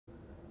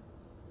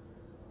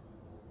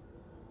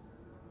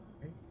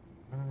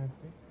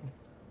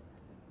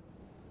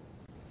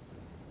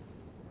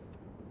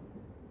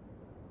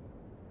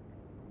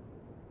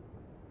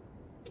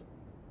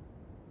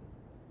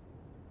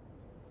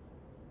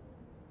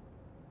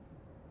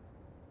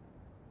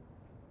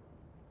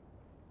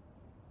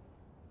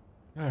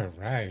All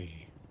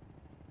righty.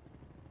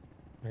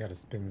 I gotta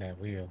spin that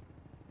wheel.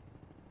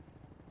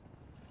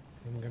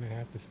 I'm gonna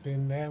have to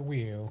spin that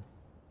wheel.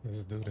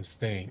 Let's do this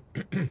thing.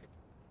 So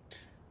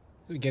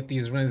we get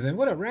these runs in.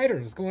 What up, Ryder?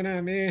 What's going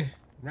on, man?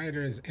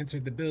 Ryder has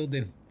entered the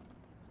building.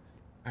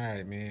 All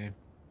right, man.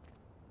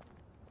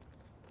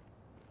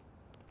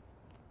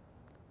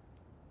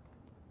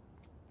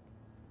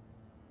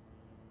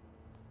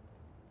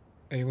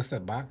 Hey, what's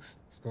up, Box?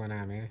 What's going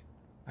on, man?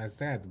 How's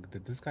that?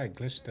 Did this guy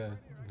glitch the...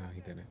 No,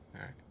 he didn't.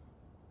 All right.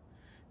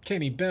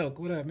 Kenny Belk,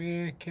 what up,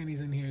 man? Kenny's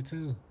in here,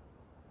 too.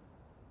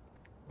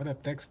 What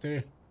up,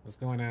 Dexter? What's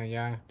going on,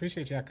 y'all?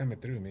 Appreciate y'all coming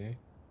through, man.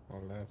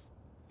 All love.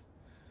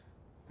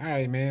 All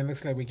right, man.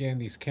 Looks like we're getting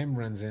these chem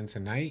runs in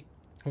tonight.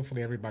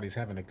 Hopefully everybody's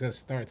having a good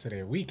start to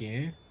their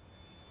weekend.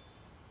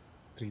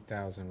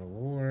 3,000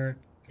 reward.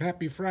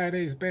 Happy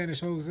Friday, Spanish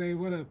Jose.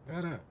 What up?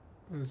 What up?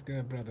 What's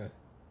good, brother?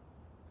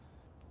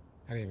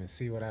 I didn't even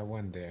see what I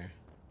won there.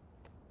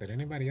 Did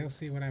anybody else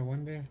see what I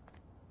won there?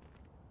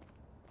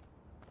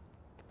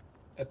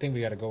 I think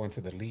we got to go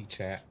into the league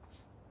chat.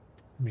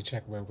 Let me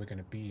check where we're going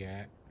to be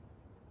at.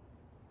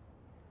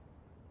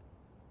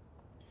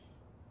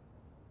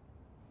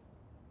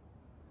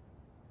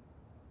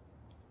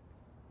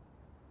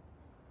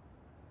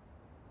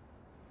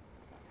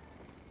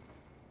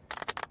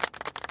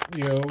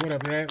 Yo, what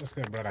up, Red? What's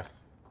good, brother?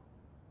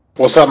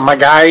 What's up, my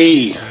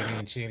guy?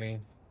 Chilling.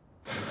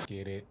 Let's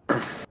get it.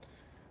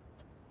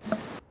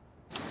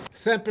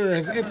 Semper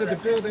has entered the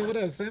building. What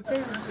up, Semper?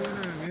 What's going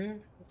on,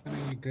 man? I know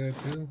you good,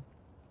 too.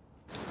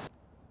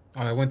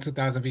 Oh, I won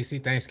 2,000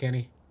 VC. Thanks,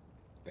 Kenny.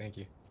 Thank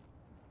you.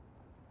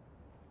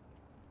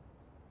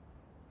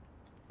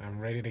 I'm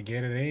ready to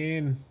get it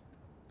in.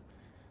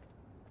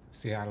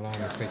 See how long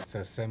it takes to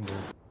assemble.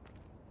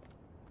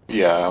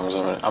 Yeah, I'm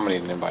gonna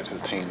need an invite to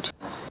the team too.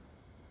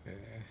 Yeah.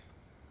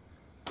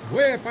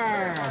 Whip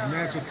out!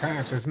 Magic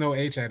Conch. There's no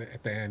H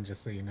at the end,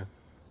 just so you know.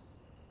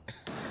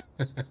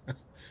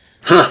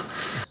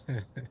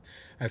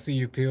 I see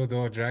you peeled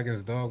all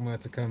Dragon's Dogma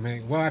to come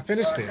hang. Well, I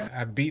finished it.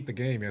 I beat the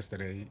game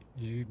yesterday.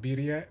 You beat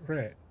it yet,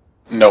 Brett?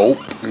 Nope.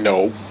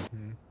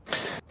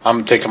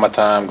 I'm taking my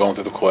time going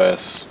through the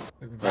quests.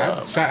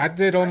 I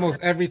did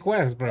almost every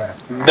quest, bro.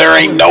 There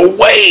ain't no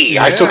way.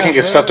 Yeah, I still can't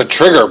get bro. stuff to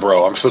trigger,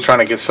 bro. I'm still trying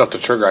to get stuff to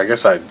trigger. I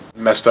guess I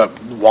messed up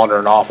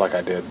wandering off like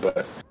I did,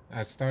 but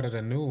I started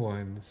a new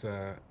one.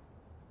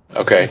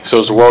 okay. So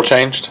is the world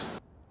changed?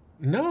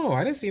 No,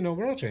 I didn't see no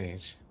world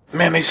change.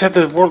 Man, they said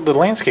the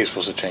landscape's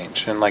supposed to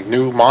change and like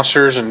new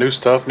monsters and new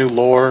stuff, new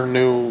lore,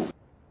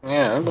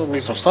 there'll be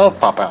some stuff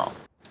pop out.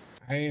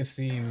 I ain't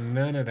seen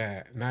none of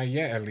that. Not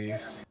yet, at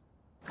least.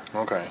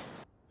 Okay.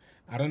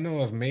 I don't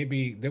know if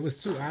maybe there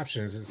was two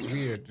options. It's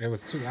weird. There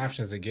was two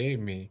options it gave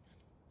me.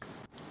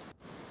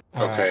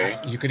 Okay.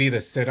 You could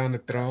either sit on the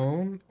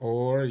throne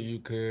or you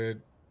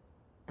could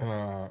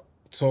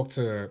talk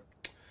to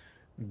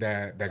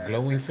that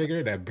glowing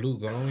figure, that blue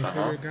glowing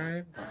figure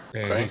guy.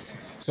 And Okay.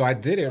 so I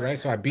did it, right?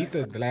 So I beat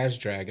the last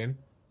dragon.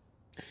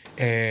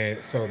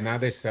 And so now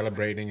they're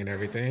celebrating and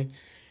everything.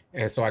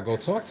 And so I go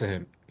talk to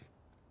him.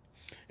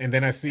 And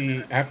then I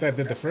see after I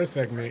did the first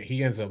segment,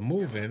 he ends up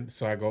moving.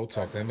 So I go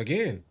talk to him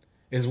again.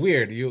 It's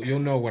weird. You'll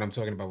know what I'm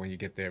talking about when you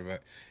get there.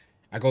 But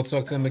I go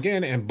talk to him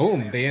again, and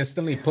boom, they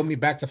instantly put me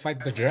back to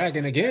fight the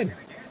dragon again.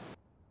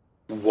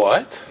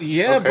 What?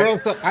 Yeah, Okay. bro.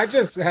 So I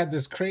just had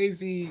this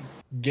crazy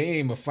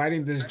game of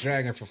fighting this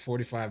dragon for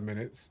 45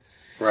 minutes.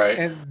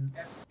 Right.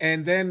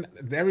 And then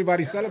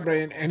everybody's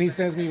celebrating, and he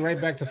sends me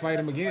right back to fight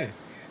him again.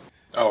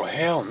 Oh,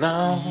 hell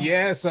no.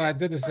 Yeah, so I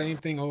did the same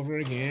thing over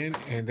again,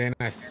 and then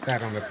I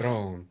sat on the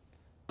throne.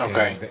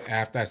 Okay. And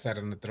after I sat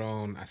on the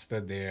throne, I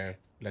stood there,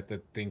 let the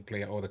thing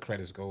play, all the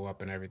credits go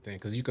up and everything,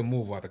 because you can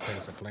move while the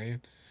credits are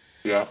playing.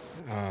 Yeah.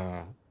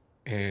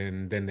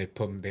 And then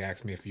they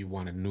asked me if you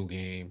want a new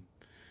game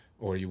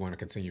or you want to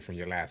continue from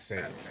your last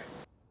save.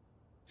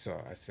 So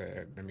I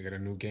said, let me get a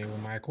new game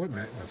with my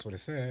equipment. That's what it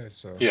said.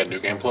 So Yeah, New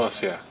Game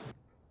Plus, yeah.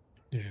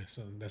 Yeah,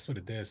 so that's what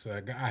it did. So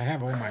I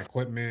have all my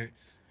equipment.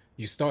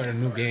 You start a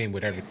new game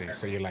with everything,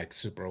 so you're like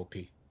super OP.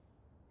 Yeah,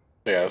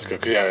 that's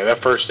good. Yeah, that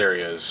first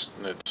area it's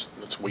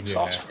weak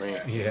sauce for me.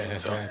 Yeah,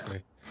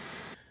 exactly.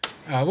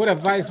 What up,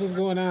 Vice? What's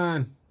going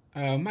on?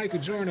 Michael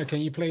Jordan,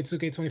 can you play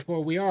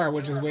 2K24? We are.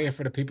 We're just waiting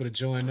for the people to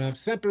join up.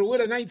 Semper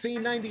with a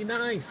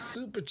 1999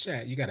 super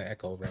chat. You got an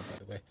echo, right,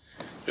 by the way.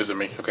 Is it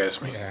me? Okay,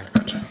 it's me. Yeah.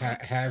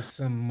 Have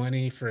some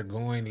money for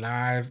going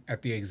live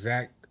at the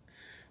exact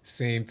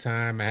same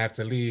time I have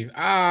to leave.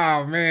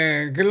 Oh,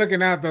 man. Good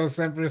looking out, though,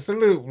 Semper.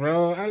 Salute,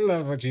 bro. I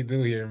love what you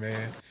do here,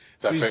 man.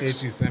 Appreciate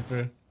fixed? you,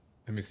 Semper.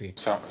 Let me see.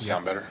 Sound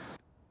better?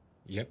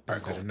 Yep, it's All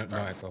right, better. cool.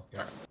 No echo.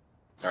 Yep.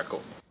 All right,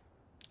 cool.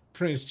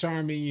 Prince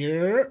Charming,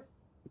 you're...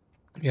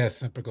 Yeah,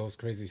 Semper goes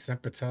crazy.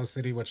 Semper, tell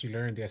City what you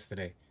learned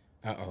yesterday.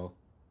 Uh-oh.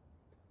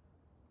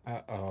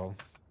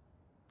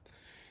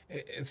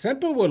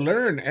 Simple will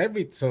learn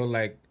so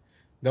like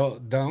the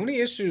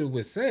only issue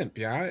with Simp,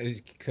 yeah,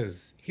 is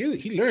because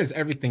he learns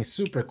everything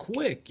super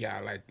quick, yeah.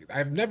 Like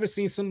I've never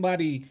seen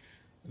somebody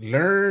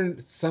learn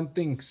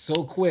something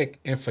so quick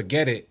and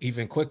forget it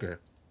even quicker.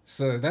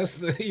 So that's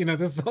the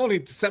that's the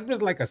only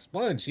Semper's like a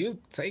sponge. He'll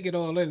take it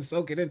all in,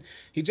 soak it in.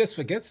 He just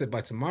forgets it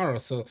by tomorrow.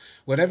 So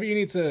whatever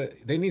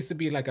there needs to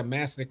be like a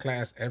master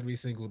class every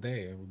single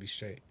day. It would be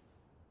straight.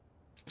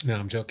 No,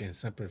 I'm joking.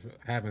 Semper,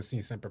 I haven't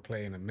seen Semper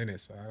play in a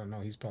minute, so I don't know.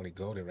 He's probably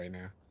goaded right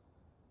now.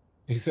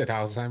 He said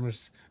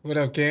Alzheimer's. What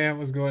up, Cam?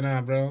 What's going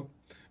on, bro?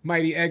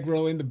 Mighty Egg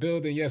Roll in the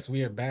building. Yes,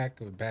 we are back.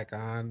 We're back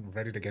on,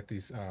 ready to get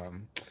these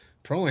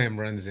pro-am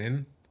runs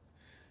in.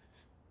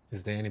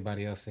 Is there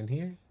anybody else in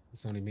here?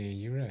 It's only me and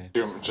you,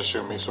 right? Just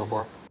shoot me so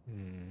far.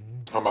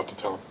 I'm about to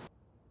tell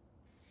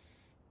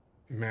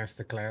him.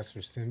 Masterclass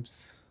for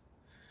Simps.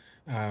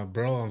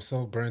 Bro, I'm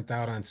so burnt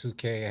out on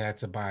 2K, I had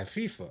to buy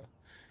FIFA.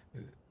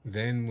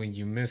 Then when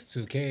you miss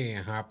 2K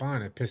and hop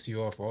on, it pisses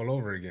you off all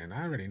over again.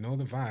 I already know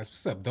the vibes.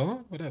 What's up,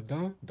 Dawn? What up,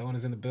 Dawn? Dawn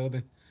is in the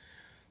building.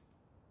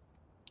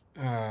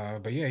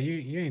 But yeah,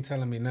 you ain't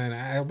telling me nothing.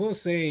 I will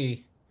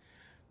say,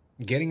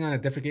 getting on a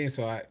different game.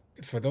 So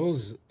for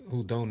those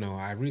who don't know,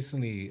 I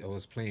recently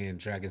was playing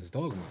Dragon's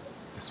Dogma.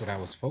 That's what I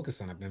was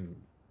focused on. I've been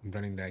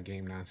running that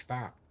game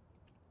nonstop.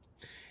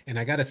 And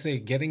I gotta say,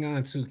 getting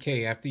on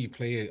 2K after you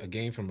play a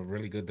game from a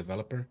really good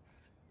developer,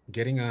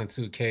 getting on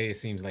 2K, it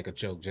seems like a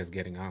joke just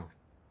getting on.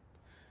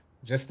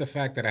 Just the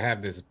fact that I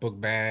have this book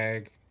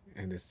bag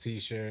and this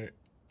T-shirt,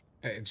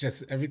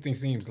 everything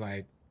seems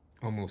like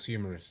almost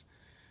humorous.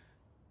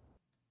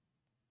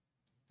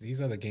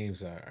 These other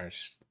games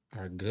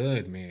are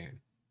good, man.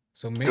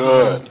 So maybe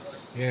Good.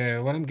 yeah,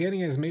 what I'm getting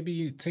is maybe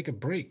you take a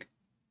break,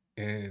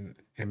 and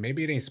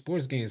maybe it ain't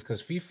sports games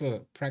because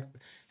FIFA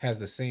has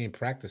the same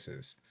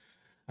practices.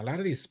 A lot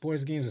of these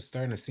sports games are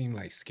starting to seem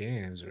like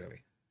scams,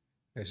 really.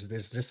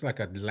 There's just like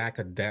a lack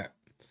of depth.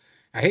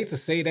 I hate to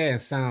say that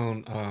and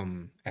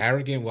sound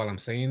arrogant while I'm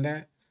saying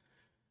that,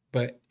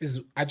 but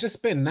I just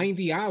spent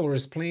 90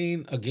 hours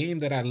playing a game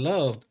that I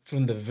loved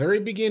from the very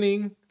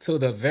beginning till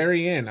the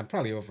very end. I'm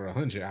probably over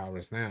 100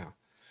 hours now.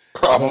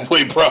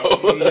 Probably, bro.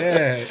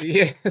 Yeah,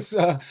 yeah.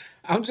 So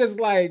I'm just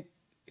like,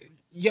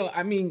 yo,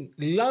 I mean,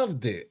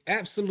 loved it.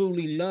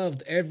 Absolutely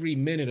loved every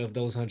minute of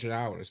those 100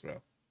 hours,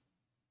 bro.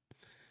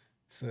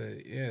 So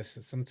yes,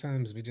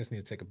 sometimes we just need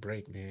to take a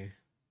break, man.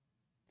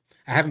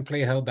 I haven't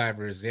played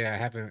Helldivers. Yeah, I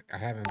haven't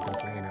been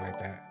playing it like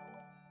that.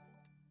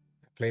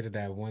 I played it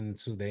that 1,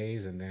 2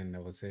 days and then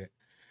that was it.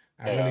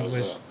 I Yeah, really it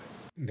wish was,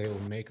 they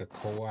would make a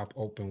co-op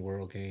open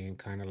world game,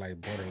 kind of like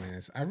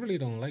Borderlands. I really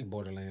don't like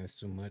Borderlands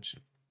too much.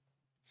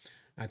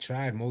 I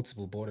tried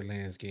multiple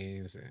Borderlands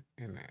games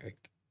and it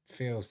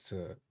fails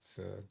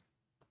to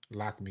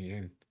lock me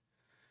in.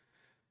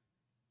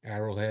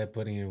 Arrowhead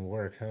putting in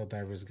work.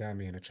 Helldivers got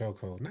me in a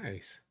chokehold.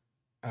 Nice.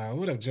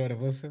 What up, Jordan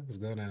Wilson? What's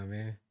going on,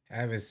 man? I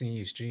haven't seen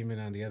you streaming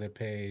on the other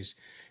page.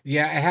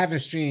 Yeah, I haven't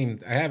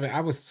streamed. I haven't.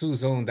 I was too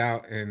zoned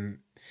out, and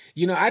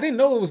I didn't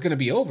know it was gonna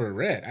be over.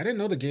 Red. I didn't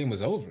know the game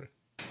was over.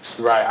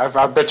 right.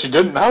 I bet you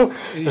didn't know.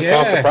 It sounds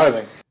Yeah,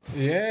 surprising.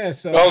 yeah.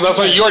 So Oh, I'm that's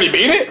why like, you already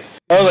beat it?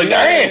 I was like,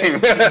 yeah,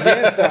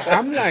 yeah. So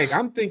dang.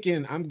 I'm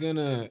thinking I'm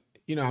gonna,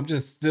 I'm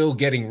just still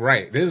getting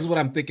right. This is what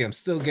I'm thinking. I'm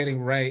still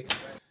getting right,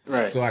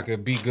 right. so I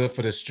could be good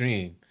for the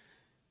stream.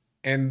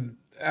 And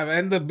I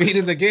ended up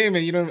beating the game,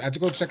 and I had to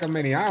go check how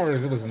many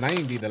hours. It was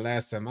 90 the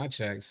last time I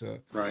checked. So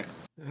Right.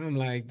 I'm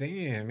like,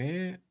 damn,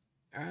 man.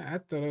 I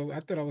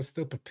thought I was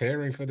still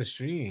preparing for the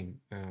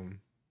stream.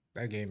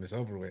 That game is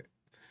over with.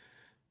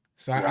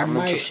 So Yeah, I'm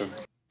interested.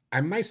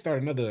 I might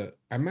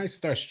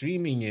start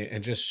streaming it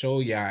and just show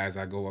y'all as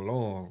I go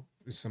along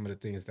some of the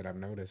things that I've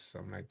noticed,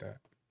 something like that.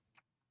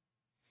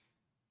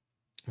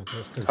 Okay,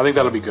 it's I because think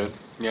that'll be good.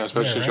 Yeah, yeah,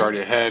 especially since you're right?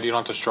 already ahead. You don't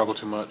have to struggle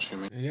too much.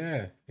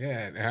 Yeah,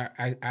 yeah.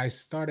 And I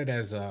started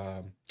as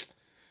a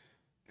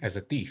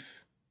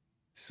thief.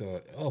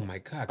 So oh my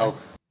god, Oh,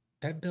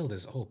 that build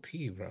is OP,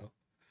 bro.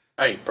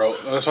 hey, bro.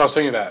 That's what I was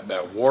thinking.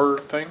 That war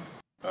thing.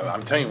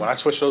 I'm telling you, Hmm. when I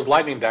switch those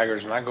lightning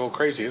daggers and I go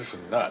crazy, this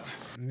is nuts.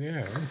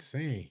 Yeah,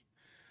 insane.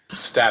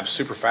 Stabs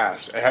super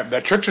fast.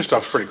 That trickster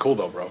stuff's pretty cool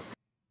though, bro.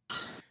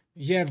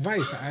 Yeah,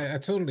 Vice, I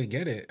totally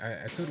get it.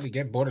 I totally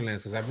get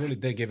Borderlands because I really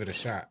did give it a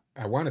shot.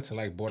 I wanted to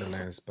like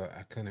Borderlands, but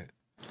I couldn't.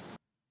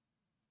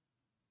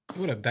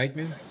 What up,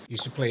 Dykeman? You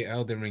should play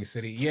Elden Ring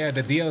City. Yeah,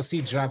 the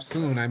DLC drops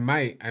soon. I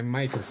might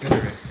consider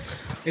it.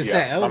 It's Yeah,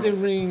 that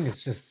Elden Ring.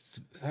 It's just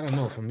I don't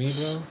know for me,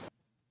 bro.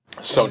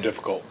 so Eh,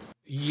 difficult.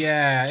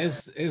 Yeah,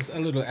 it's a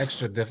little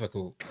extra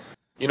difficult.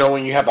 You know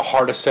when you have the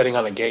hardest setting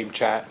on the game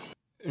chat,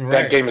 that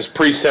Right. game is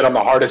preset on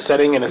the hardest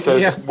setting, and it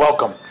says, Yeah.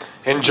 "Welcome,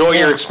 enjoy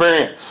your Yo,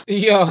 experience."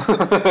 yo,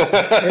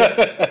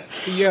 it,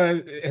 yeah,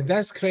 and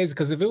that's crazy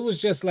because if it was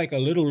just like a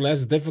little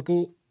less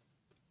difficult,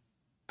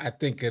 I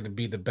think it'd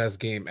be the best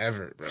game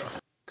ever, bro.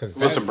 Because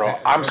Listen, bro,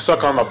 I'm that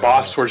stuck on joint's the level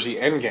boss up. towards the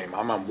end game.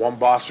 I'm on one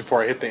boss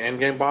before I hit the end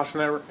game boss in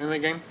the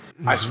game.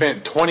 I Hmm.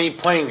 spent 20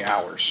 playing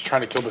hours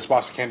trying to kill this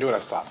boss. I can't do it. I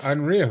stopped.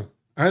 Unreal,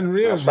 I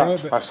unreal, bro.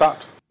 stopped. I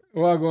stopped.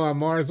 Well, go on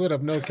Mars. What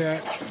up, no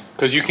cat?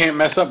 Because you can't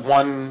mess up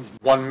one.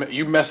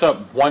 You mess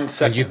up 1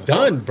 second. And you're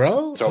done,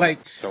 bro. So, like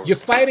you're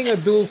fighting a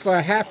dude for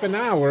a half an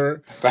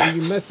hour, and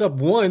you mess up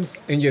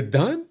once, and you're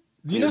done.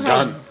 You know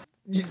how?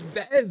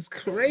 That is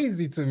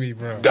crazy to me,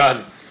 bro.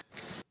 Done.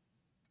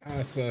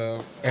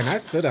 So, and I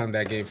stood on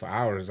that game for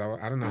hours.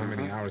 I don't know how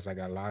many hours I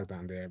got logged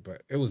on there,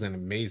 but it was an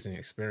amazing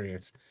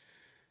experience.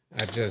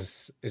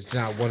 It's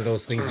not one of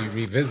those things you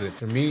revisit.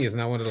 For me, it's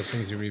not one of those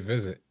things you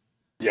revisit.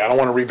 Yeah, I don't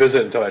want to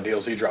revisit until that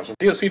DLC drops. When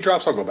DLC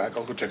drops, I'll go back.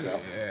 I'll go check it out.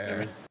 Yeah.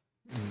 You know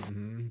I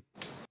mean?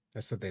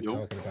 That's what they're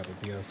talking about,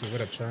 the DLC. What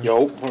up, Tron?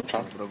 Yo, what up,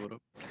 Tron? What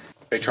up?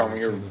 Hey, Tron, when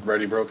you're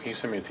ready, bro, can you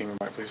send me a team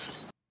invite,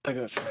 please? I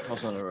got you. I'll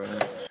send it right now.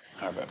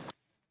 I bet.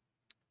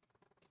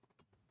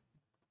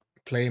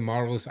 Play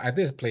Marvels. I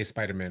did play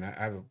Spider-Man.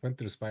 I went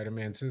through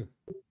Spider-Man too.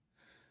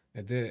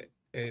 It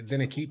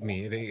didn't keep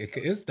me.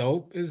 It's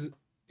dope.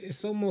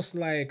 It's almost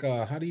like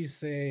how do you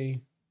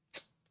say?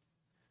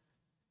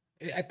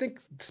 I think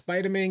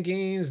Spider-Man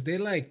games, they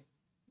like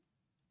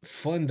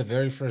fun the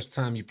very first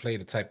time you play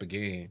the type of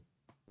game.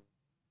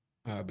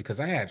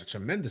 Because I had a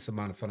tremendous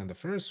amount of fun in the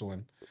first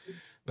one,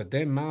 but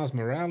then Miles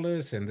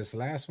Morales and this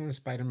last one,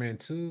 Spider-Man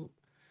 2.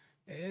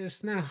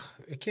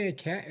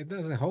 It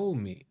doesn't hold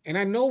me. And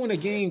I know when a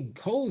game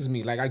holds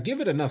me, like I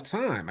give it enough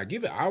time. I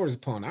give it hours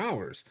upon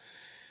hours.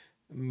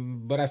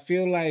 But I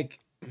feel like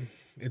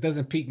it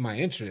doesn't pique my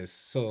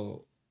interest.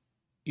 So,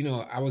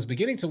 I was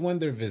beginning to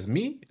wonder if it's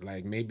me.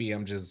 Like maybe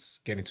I'm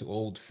just getting too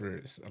old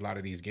for a lot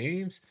of these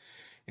games.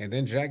 And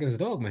then Dragon's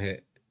Dogma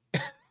hit.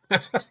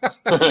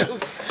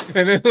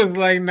 And it was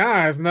like,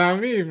 nah, it's not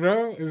me,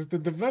 bro. It's the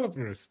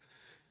developers.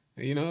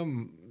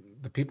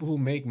 The people who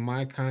make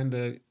my kind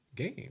of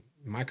game.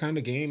 My kind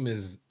of game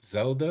is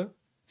Zelda,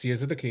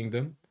 Tears of the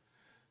Kingdom,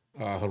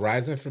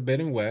 Horizon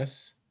Forbidden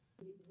West,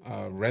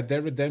 Red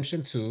Dead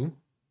Redemption 2,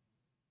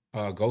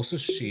 Ghost of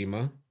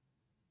Tsushima,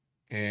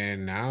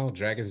 and now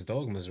Dragon's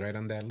Dogma is right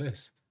on that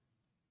list.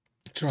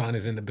 Tron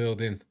is in the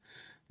building.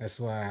 That's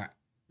why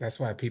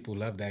people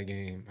love that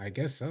game. I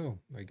guess so.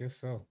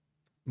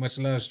 Much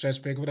love,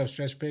 Stretch Pig. What up,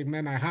 Stretch Pig?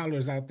 Midnight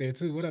Howler's out there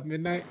too. What up,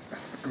 Midnight?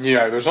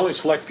 Yeah, there's only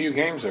select few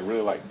games that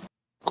really like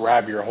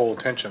grab your whole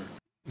attention.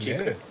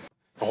 Keep it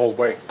the whole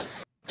way.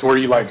 To where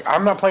you like,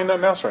 I'm not playing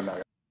nothing else right now.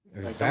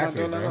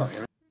 Exactly, like, bro.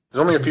 There's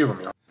only a few of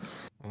them,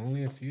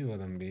 Only a few of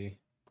them, B.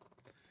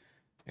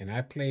 And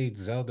I played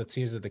Zelda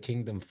Tears of the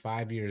Kingdom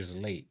 5 years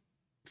late.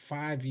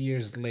 5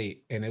 years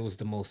late, and it was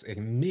the most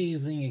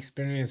amazing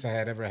experience I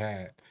had ever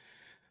had.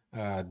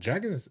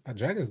 Dragon's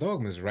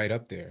Dogma is right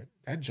up there.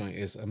 That joint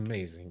is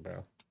amazing,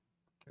 bro.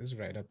 It's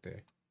right up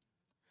there.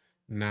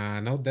 Nah,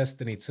 no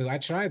Destiny 2. I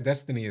tried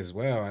Destiny as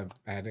well.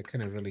 I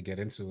couldn't really get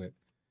into it.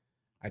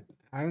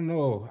 I don't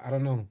know. I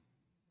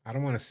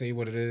don't want to say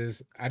what it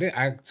is.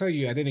 I tell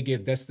you, I didn't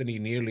give Destiny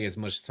nearly as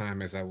much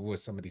time as I would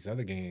some of these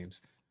other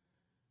games.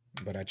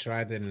 But I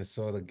tried it and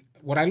saw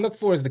what I look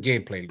for is the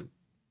gameplay loop.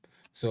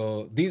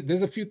 So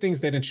there's a few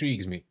things that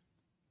intrigues me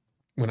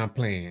when I'm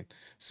playing.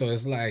 So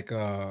it's like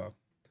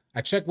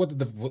I check what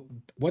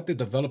the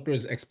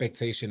developer's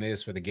expectation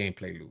is for the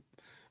gameplay loop.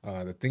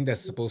 The thing that's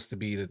supposed to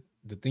be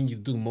the thing you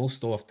do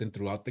most often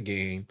throughout the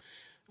game,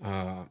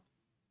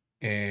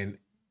 and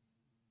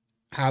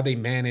how they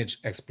manage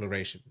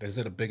exploration. Those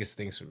are the biggest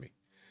things for me.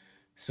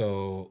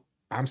 So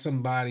I'm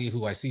somebody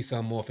who I see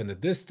something off in the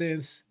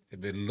distance.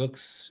 If it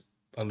looks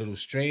a little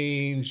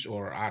strange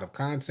or out of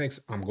context,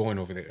 I'm going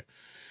over there.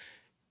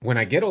 When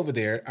I get over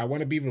there, I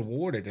want to be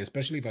rewarded,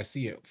 especially if I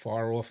see it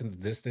far off in the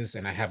distance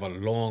and I have a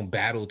long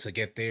battle to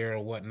get there or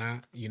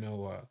whatnot.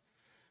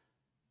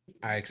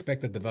 I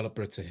expect the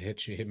developer to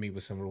hit me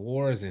with some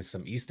rewards and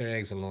some Easter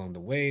eggs along the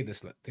way,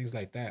 things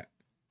like that.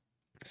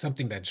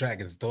 Something that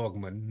Dragon's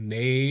Dogma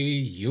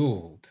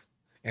nailed.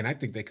 And I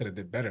think they could have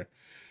did better.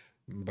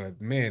 But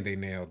man, they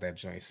nailed that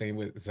joint. Same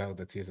with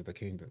Zelda Tears of the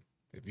Kingdom.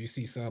 If you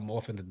see something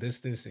off in the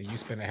distance and you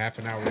spend a half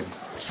an hour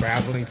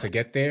traveling to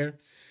get there,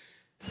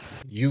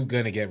 you're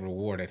going to get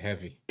rewarded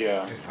heavy.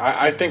 Yeah.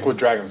 I think with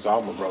Dragon's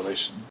Dogma, bro,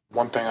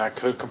 one thing I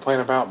could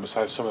complain about,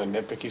 besides some of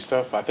the nitpicky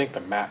stuff, I think the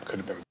map could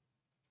have been...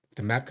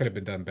 The map could have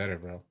been done better,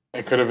 bro.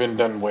 It could have been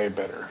done way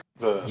better.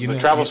 The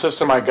travel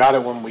system, I got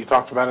it when we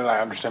talked about it. I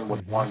understand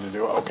what you wanted to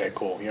do. Okay,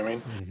 cool. You know what I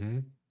mean? Mm-hmm.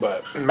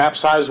 But map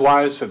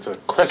size-wise, it's a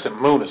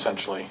crescent moon,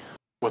 essentially,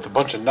 with a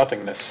bunch of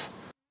nothingness.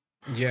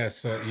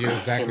 Yes, you're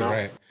exactly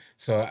right.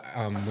 So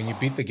when you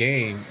beat the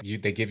game,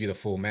 they give you the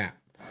full map.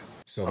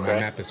 So my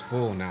map is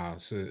full now.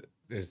 So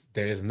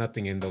there is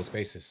nothing in those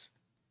spaces.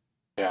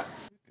 Yeah.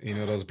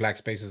 Those black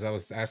spaces I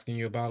was asking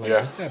you about? Like,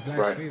 what's that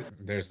black space?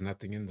 There's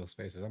nothing in those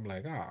spaces. I'm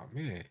like, oh,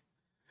 man.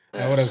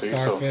 Yeah, what up,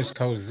 Starfish?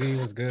 Coach Z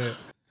was good.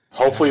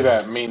 Hopefully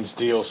that means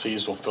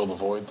DLCs will fill the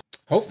void.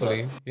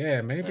 Hopefully.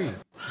 Yeah, maybe.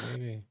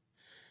 Maybe.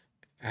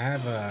 I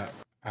have a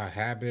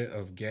habit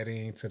of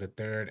getting to the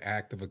third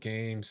act of a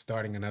game,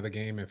 starting another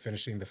game, and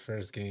finishing the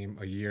first game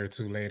a year or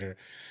two later.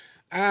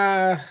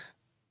 I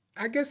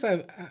guess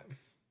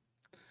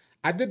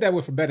I did that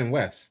with Forbidden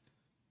West.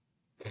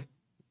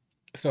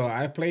 So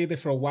I played it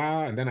for a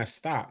while, and then I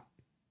stopped.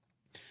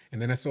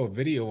 And then I saw a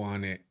video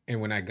on it,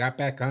 and when I got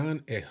back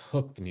on, it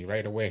hooked me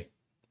right away.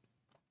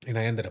 and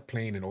I ended up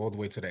playing it all the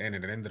way to the end,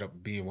 and it ended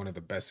up being one of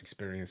the best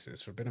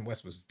experiences. Forbidden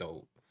West was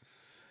dope.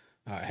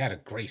 It had a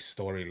great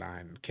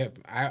storyline.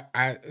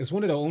 It's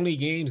one of the only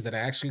games that I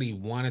actually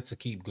wanted to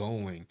keep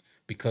going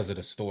because of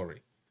the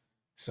story.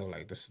 So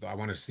like this, I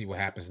wanted to see what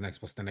happens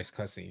next. What's the next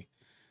cutscene?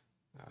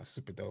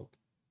 Super dope.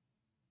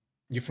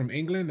 You're from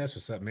England? That's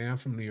what's up, man. I'm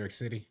from New York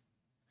City.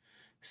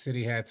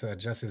 City had to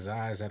adjust his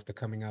eyes after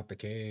coming out the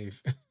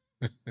cave.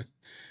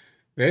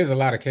 There's a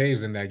lot of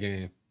caves in that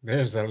game.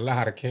 There's a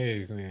lot of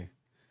caves, man.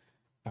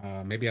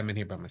 Maybe I'm in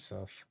here by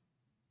myself.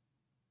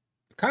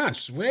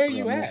 Conch, where are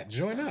you at?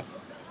 Join up.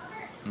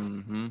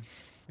 Mm-hmm.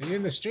 You're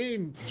in the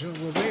stream.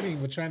 We're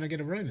waiting. We're trying to get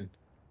it running.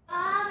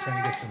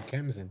 Trying to get some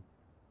chems in.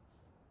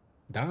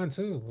 Don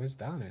too. Where's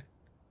Don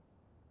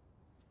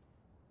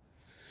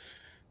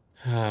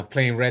at?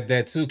 Playing Red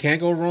Dead 2.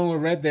 Can't go wrong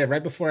with Red Dead.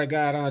 Right before I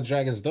got on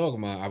Dragon's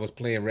Dogma, I was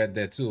playing Red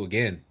Dead 2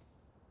 again.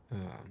 So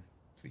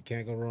you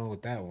can't go wrong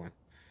with that one.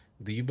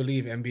 Do you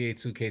believe NBA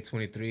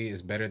 2K23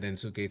 is better than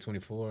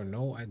 2K24?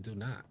 No, I do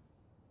not.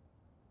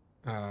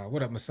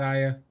 What up,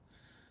 Messiah?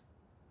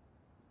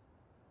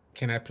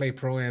 Can I play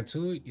Pro Am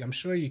 2? I'm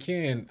sure you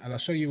can. I'll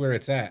show you where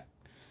it's at.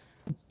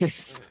 You're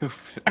stupid.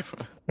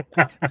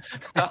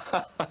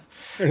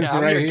 It's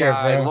right here,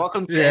 bro.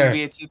 Welcome to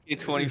NBA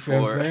 2K24. You see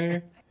what I'm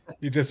saying?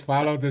 You just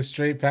follow this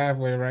straight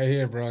pathway right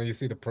here, bro. You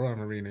see the Pro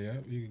Am arena.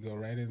 Yep, you can go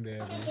right in there,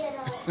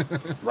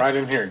 man. Right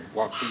in here.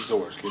 Walk through the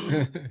doors.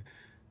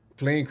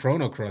 Playing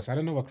Chrono Cross. I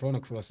don't know what Chrono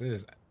Cross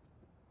is.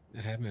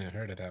 I haven't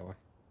heard of that one.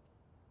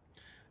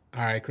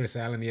 All right, Chris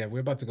Allen. Yeah, we're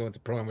about to go into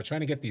Pro Am. We're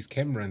trying to get these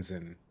chem runs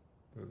in.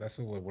 That's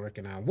what we're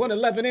working on.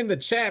 111 in the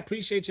chat.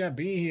 Appreciate y'all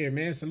being here,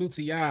 man. Salute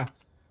to y'all.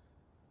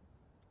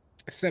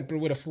 Separate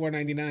with a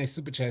 $4.99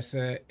 super chat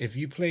said, if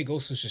you play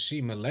Ghost of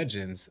Tsushima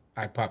Legends,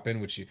 I pop in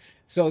with you.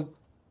 So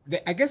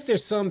I guess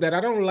there's some that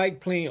I don't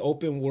like playing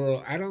open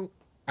world. I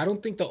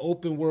don't think the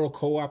open world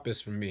co-op is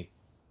for me.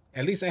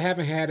 At least I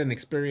haven't had an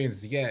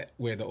experience yet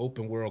where the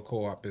open world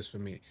co-op is for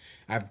me.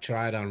 I've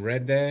tried on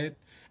Red Dead.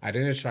 I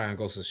didn't try on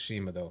Ghost of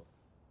Tsushima though.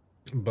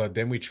 But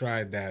then we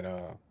tried that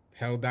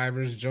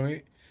Helldivers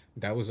joint.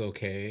 That was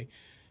okay.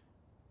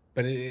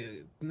 But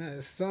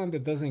some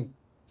that doesn't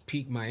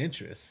pique my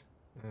interest.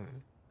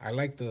 I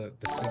like the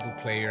single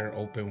player,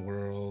 open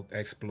world,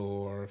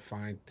 explore,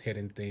 find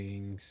hidden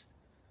things.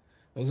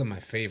 Those are my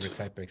favorite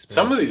type of experiences.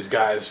 Some of these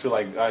guys feel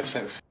like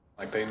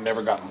they've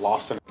never gotten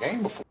lost in a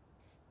game before.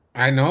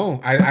 I know.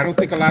 I don't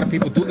think a lot of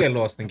people do get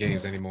lost in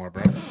games anymore,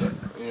 bro.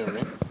 You know what I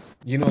mean?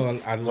 You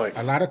know,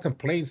 a lot of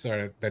complaints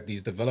are that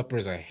these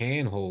developers are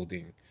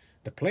hand-holding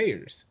the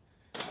players.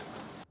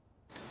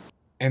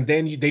 And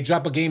then they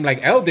drop a game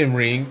like Elden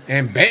Ring,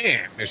 and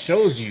bam, it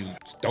shows you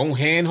don't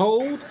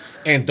handhold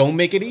and don't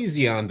make it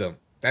easy on them.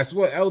 That's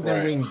what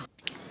Elden Ring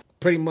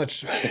pretty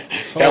much.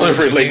 Elden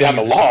Ring laid down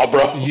the law,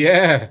 bro.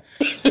 Yeah.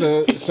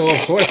 So of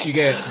course you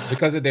get,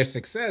 because of their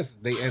success,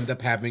 they end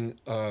up having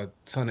a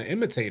ton of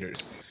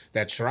imitators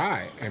that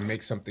try and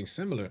make something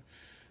similar.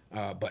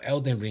 But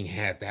Elden Ring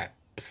had that.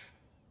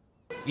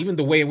 Even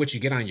the way in which you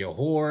get on your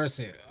horse,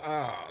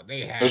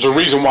 there's a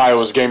reason why it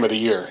was Game of the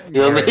Year. You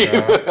know what I mean?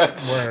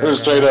 It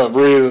was straight up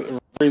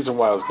reason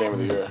why it was Game of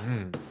the Year.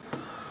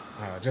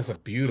 Just a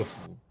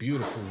beautiful,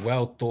 beautiful,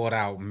 well thought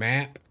out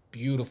map.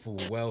 Beautiful,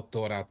 well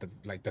thought out.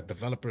 The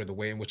developer, the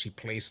way in which he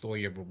placed all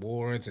your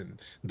rewards and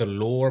the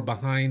lore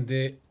behind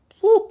it.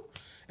 Woo!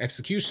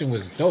 Execution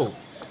was dope.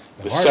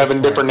 The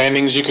 7 different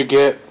endings you could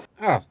get.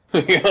 Oh,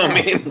 you know what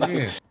I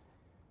mean?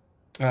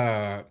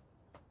 Yeah.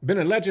 Been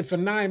a legend for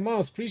 9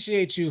 months.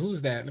 Appreciate you.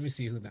 Who's that? Let me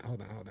see who that.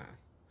 Hold on.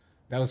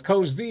 That was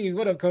Coach Z.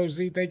 What up, Coach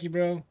Z? Thank you,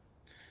 bro.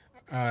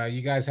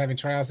 You guys having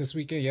tryouts this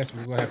weekend? Yes,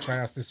 we will have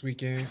tryouts this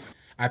weekend.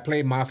 I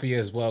played Mafia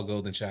as well,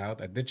 Golden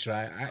Child. I did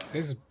try.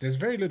 There's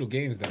very little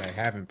games that I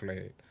haven't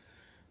played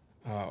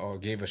or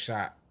gave a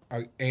shot.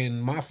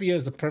 And Mafia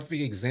is a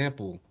perfect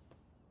example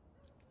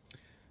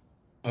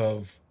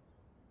of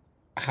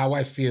how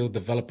I feel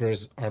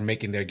developers are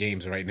making their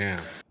games right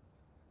now.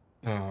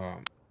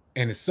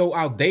 And it's so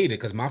outdated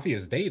because Mafia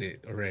is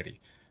dated already.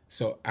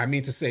 So I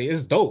mean to say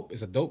it's dope.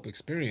 It's a dope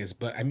experience.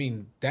 But I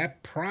mean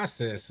that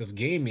process of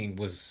gaming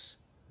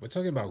we're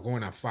talking about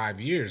going on 5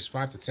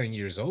 to 10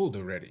 years old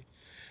already.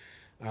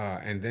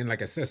 And then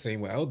like I said, same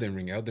with Elden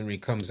Ring. Elden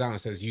Ring comes out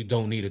and says you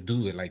don't need to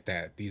do it like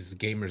that. These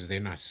gamers, they're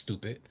not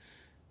stupid.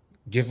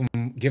 Give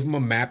them a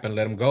map and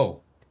let them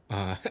go.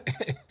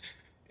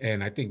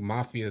 And I think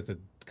Mafia is the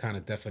kind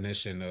of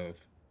definition of,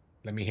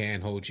 let me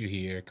handhold you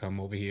here, come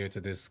over here to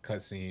this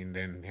cutscene,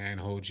 then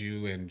handhold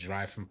you and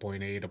drive from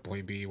point A to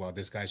point B while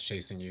this guy's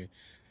chasing you.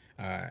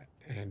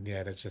 And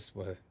yeah, that just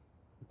wasn't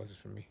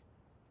for me.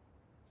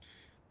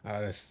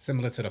 It's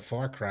similar to the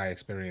Far Cry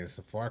experience.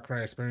 The Far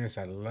Cry experience,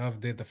 I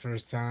loved it the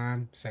first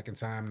time. Second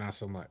time, not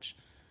so much.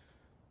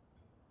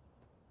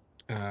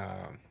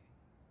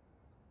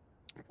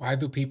 Why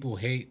do people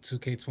hate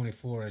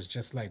 2K24? It's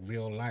just like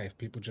real life.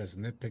 People just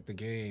nitpick the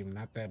game.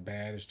 Not that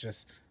bad. It's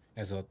just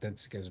as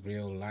authentic as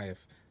real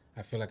life.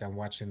 I feel like I'm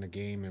watching the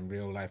game in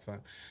real life.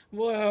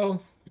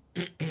 Well,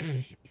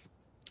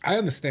 I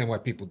understand why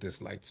people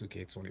dislike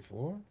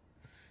 2K24.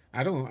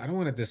 I don't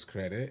want to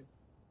discredit,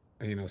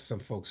 some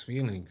folks'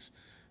 feelings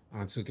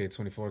on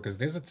 2K24 because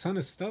there's a ton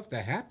of stuff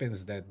that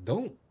happens that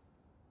don't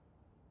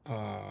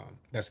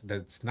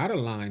that's not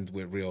aligned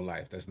with real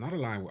life. That's not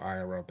aligned with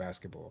IRL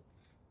basketball.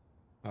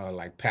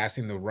 Like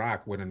passing the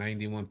rock with a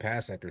 91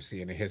 pass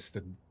accuracy and it hits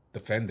the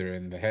defender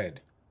in the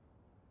head.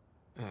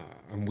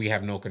 And we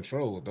have no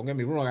control. Don't get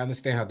me wrong. I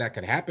understand how that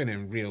could happen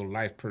in real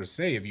life per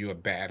se if you're a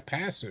bad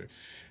passer,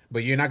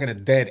 but you're not gonna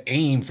dead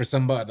aim for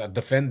somebody, a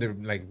defender,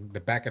 like the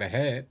back of the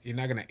head. You're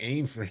not gonna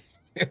aim for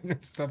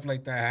stuff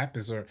like that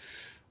happens,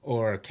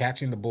 or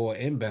catching the ball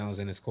inbounds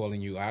and it's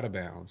calling you out of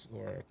bounds,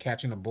 or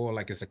catching a ball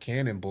like it's a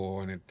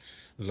cannonball and it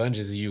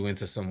lunges you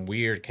into some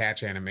weird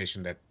catch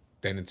animation that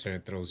then in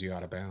turn throws you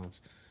out of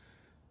bounds.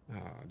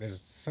 There's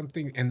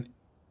something, and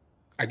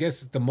I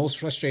guess the most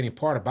frustrating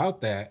part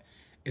about that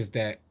is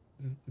that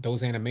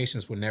those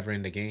animations were never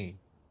in the game.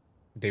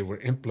 They were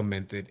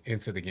implemented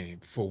into the game.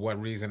 For what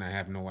reason, I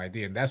have no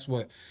idea. And that's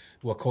what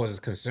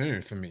causes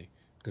concern for me.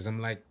 Because I'm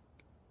like,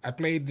 I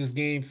played this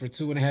game for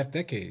 2.5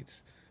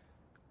 decades.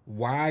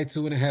 Why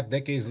 2.5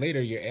 decades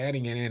later you're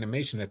adding an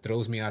animation that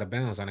throws me out of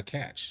bounds on a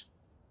catch?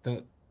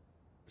 The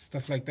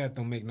stuff like that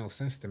don't make no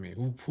sense to me.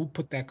 Who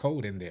put that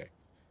code in there?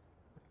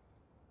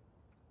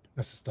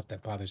 That's the stuff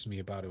that bothers me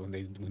about it when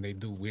they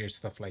do weird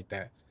stuff like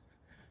that.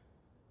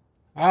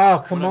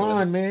 Oh, come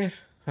on, man.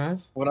 Huh?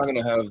 We're not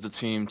gonna have the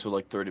team till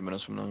like 30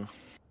 minutes from now.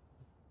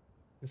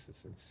 This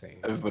is insane.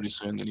 Everybody's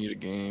saying they need a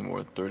game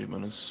or 30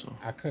 minutes. So.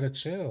 I could have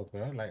chilled,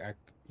 bro. Like,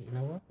 you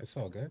know what? It's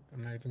all good.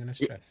 I'm not even gonna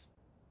stress.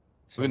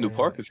 We can do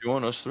park if you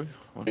want, us three.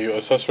 You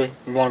accessory?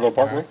 You want to go to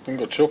park, bro? Alright. We can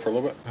go chill for a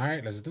little bit. All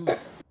right, let's do it.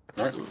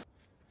 All right.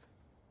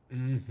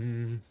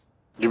 Mm-hmm.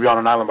 You be on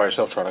an island by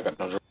yourself, trying. I got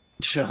no joke.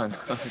 John.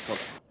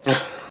 I'm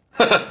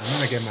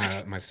gonna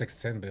get my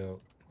 610 build.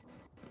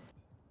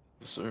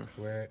 Yes, sir.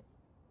 Where?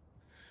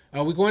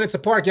 Oh, we going into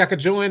park. Y'all could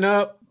join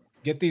up.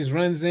 Get these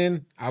runs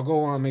in. I'll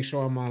go on. Make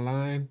sure I'm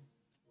online.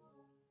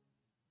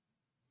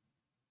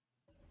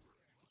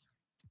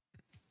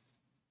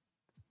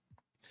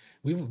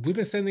 We've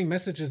been sending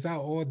messages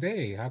out all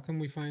day. How come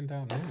we find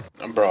out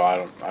now?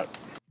 Bro,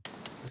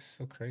 It's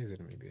so crazy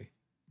to me, B.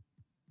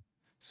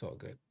 It's all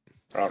good.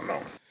 I don't know.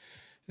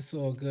 It's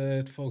all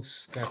good.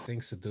 Folks got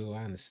things to do.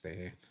 I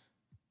understand.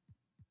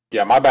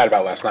 Yeah, my bad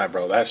about last night,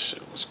 bro. That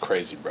shit was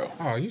crazy, bro.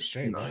 Oh, you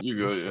straight, Nah, man. you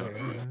good,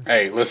 straight, yeah.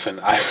 Hey,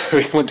 listen,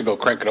 we went to go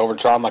crank it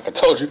overtime like I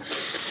told you,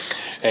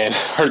 and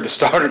heard the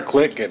starter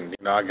click, and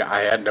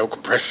I had no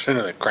compression,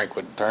 and the crank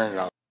wouldn't turn.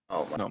 And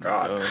oh my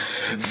god!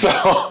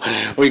 So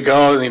we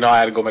go, and I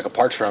had to go make a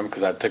parts for him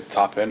because I took the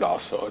top end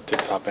off. So I took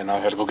the top end off.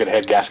 I had to go get a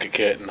head gasket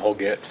kit and whole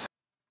get.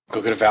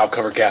 Go get a valve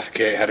cover gasket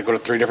kit. Had to go to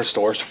 3 different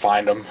stores to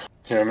find them.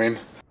 You know what I mean?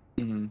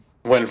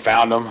 Mm-hmm. Went and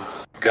found them.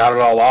 Got it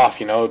all off.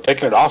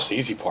 Taking it off's the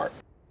easy part.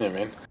 You know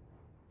what I mean?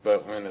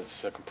 But when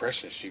it's a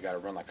compression issue, you got to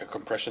run like a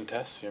compression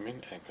test, you know what I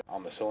mean, and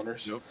on the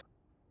cylinders to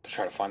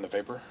try to find the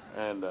vapor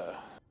and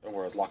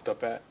where it's locked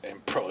up at.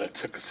 And bro, that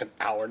took us an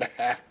hour and a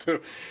half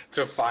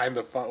to find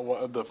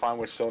find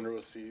which cylinder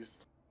was seized.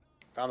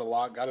 Found the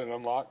lock, got it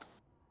unlocked,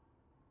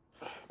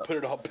 put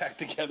it all back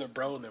together,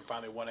 bro. And then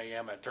finally 1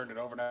 a.m. I turned it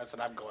over and I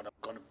said, I'm going to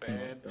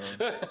bed.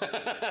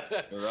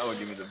 That would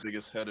give me the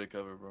biggest headache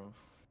ever, bro.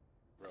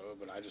 Bro,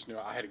 but I just knew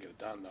I had to get it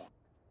done though.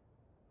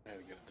 I had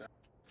to get it done.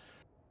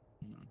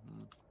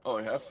 Mm-hmm. Oh,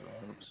 it has to,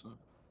 100%.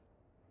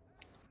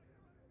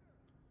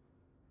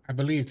 I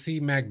believe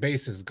T-Mac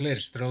base is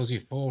glitched, throws you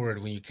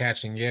forward when you're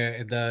catching. Yeah,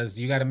 it does.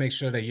 You got to make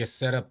sure that you're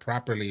set up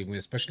properly,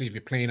 especially if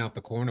you're playing out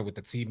the corner with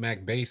the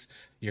T-Mac base.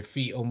 Your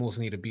feet almost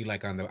need to be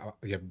like on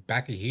your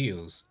back of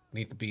heels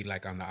need to be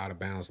like on the out of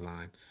bounds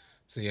line.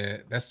 So yeah,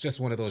 that's just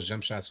one of those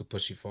jump shots will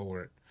push you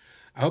forward.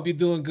 I hope you're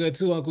doing good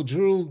too, Uncle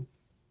Drew.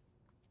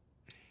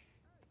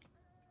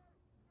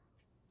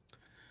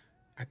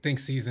 I think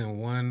season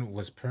 1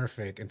 was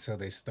perfect until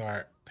they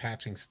start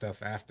patching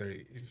stuff after.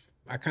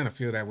 I kind of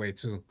feel that way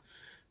too.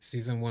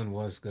 Season 1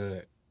 was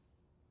good.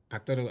 I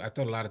thought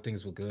a lot of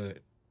things were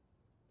good.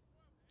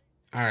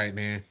 All right,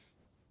 man.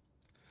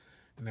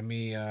 Let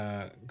me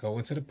go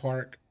into the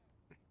park.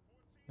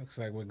 Looks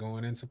like we're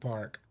going into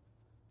park.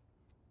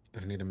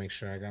 I need to make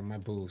sure I got my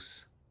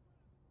boost.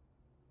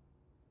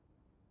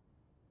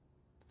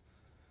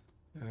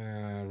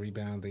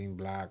 Rebounding,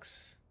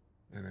 blocks,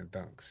 and then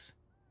dunks.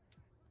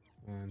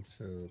 1,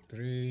 2,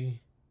 3.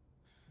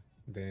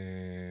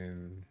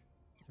 Then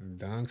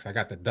dunks. I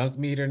got the dunk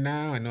meter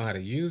now. I know how to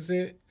use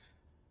it.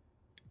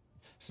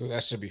 So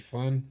that should be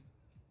fun.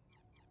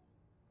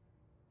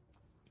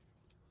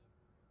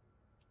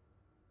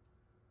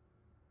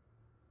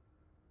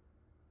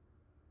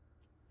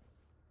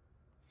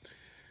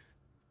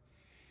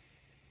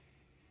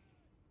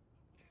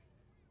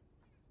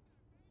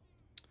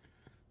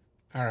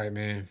 All right,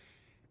 man.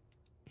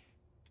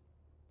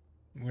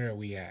 Where are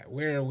we at?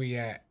 Where are we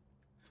at?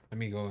 Let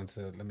me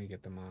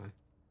get them on.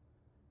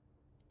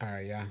 All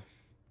right, yeah.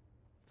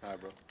 All right,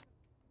 bro.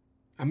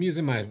 I'm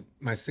using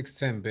my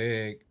 610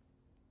 big.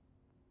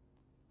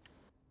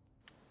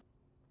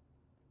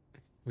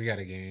 We got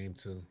a game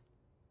too.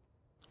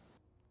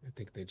 I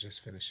think they're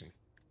just finishing.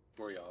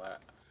 Where y'all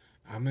at?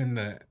 I'm in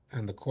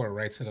the court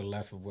right to the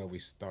left of where we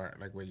start,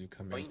 like where you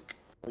come in. Blink.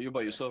 Are you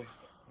by yourself?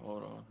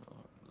 Hold on.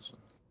 Listen.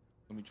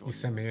 Let me join You you.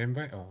 sent me an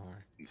invite? Oh, all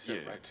right. You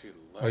said Yeah. right to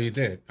the Oh, you left.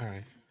 did? All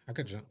right. I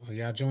could jump. Oh,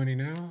 y'all joining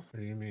now? What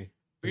do you mean?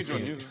 We You can join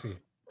see it? you. You see it?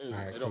 Yeah. All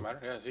right, It cool. don't matter.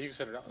 Yeah, so you can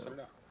set it out. Set it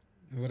out.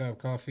 What up,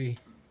 Coffee?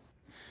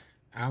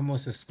 I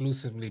almost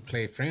exclusively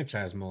play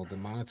franchise mode. The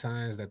amount of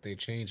times that they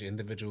change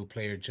individual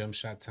player jump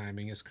shot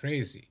timing is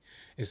crazy.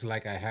 It's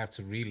like I have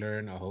to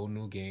relearn a whole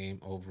new game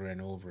over and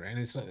over. And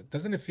it's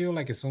doesn't it feel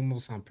like it's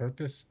almost on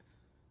purpose?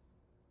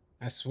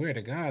 I swear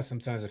to God,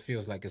 sometimes it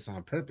feels like it's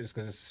on purpose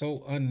because it's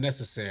so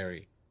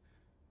unnecessary.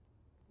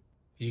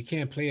 You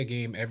can't play a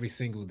game every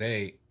single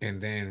day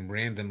and then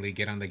randomly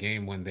get on the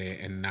game one day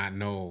and not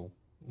know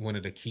one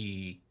of the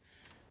key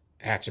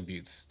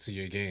attributes to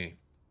your game,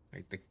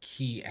 like the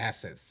key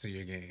assets to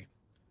your game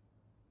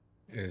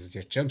is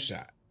your jump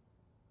shot.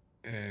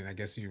 And I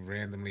guess you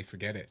randomly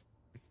forget it.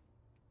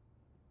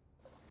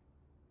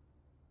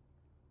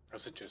 I'll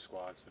set you a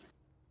squad. So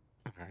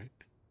All right.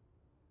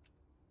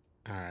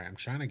 All right. I'm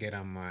trying to get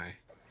on my.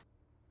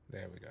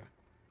 There we go.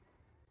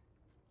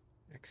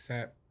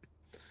 Accept.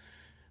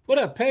 What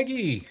up,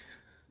 Peggy?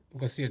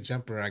 What's your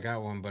jumper? I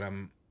got one, but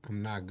I'm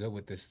not good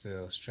with this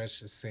still.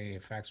 Stretch is saying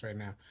facts right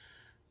now.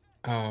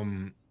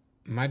 Um,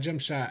 my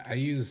jump shot, I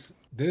use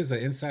this is an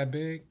inside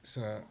big,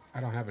 so I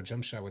don't have a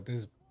jump shot with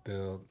this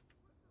build.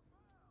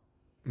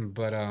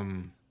 But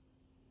on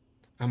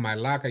my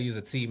lock, I use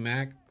a T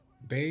Mac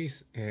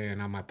base,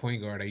 and on my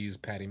point guard, I use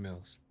Patty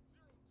Mills.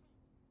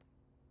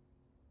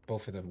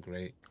 Both of them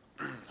great.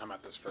 I'm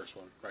at this first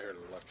one right here to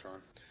the left,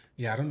 Tron.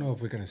 Yeah, I don't know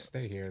if we're gonna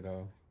stay here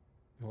though.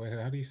 Wait,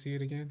 how do you see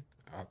it again?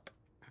 Up.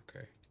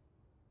 Okay.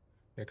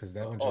 Yeah, because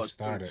that one just it's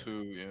started.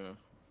 32,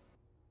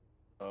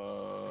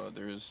 yeah.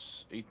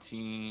 There's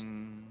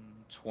 18,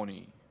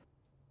 20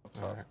 up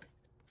top. All right.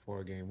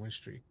 4-game win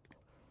streak.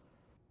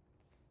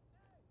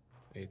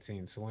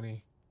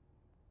 18-20.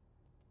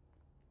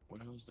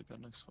 What else they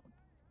got next one?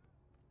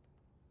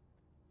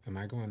 Am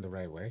I going the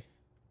right way?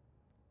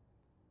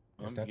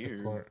 Is I'm that here.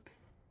 the court?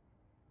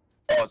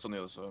 Oh, it's on the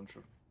other side, I'm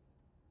sure.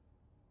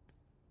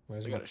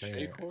 Where's They my got a shade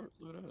player? court?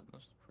 Look at that.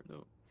 That's pretty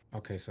dope.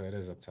 Okay, so it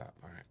is up top.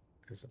 All right.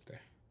 It's up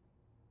there.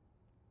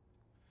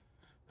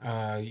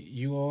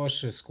 You all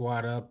should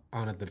squad up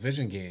on a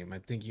division game. I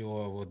think you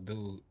all will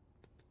do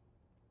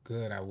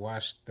good. I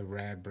watched the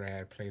Rad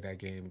Brad play that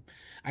game.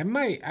 I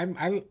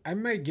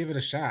might give it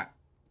a shot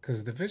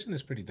because division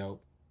is pretty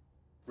dope.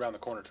 Around the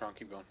corner, Tron.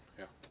 Keep going.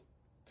 Yeah.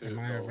 To Am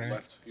I the right?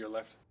 left. Your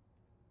left.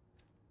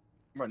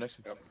 I'm right next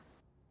to you. Yep.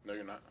 No,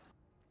 you're not.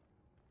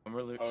 I'm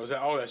really. Oh, is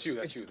that? Oh, that's you.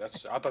 That's you.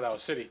 That's. I thought that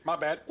was City. My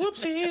bad.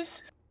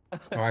 Whoopsies.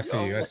 Oh, I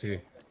see you. I see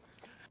you.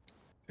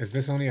 Is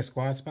this only a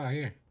squad spot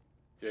here?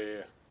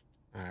 Yeah.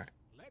 All right.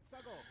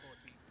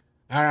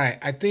 All right.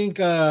 I think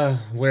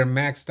we're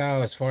maxed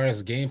out as far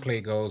as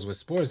gameplay goes with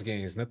sports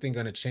games. Nothing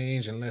gonna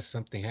change unless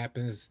something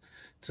happens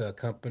to a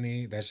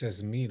company. That's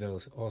just me, though.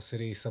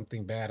 AllCity,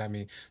 something bad. I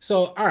mean,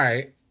 so all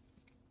right.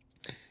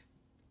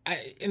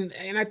 And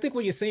I think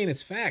what you're saying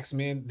is facts,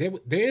 man. There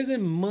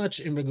isn't much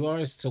in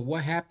regards to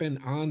what happened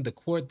on the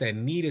court that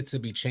needed to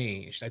be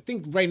changed. I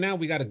think right now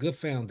we got a good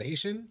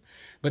foundation,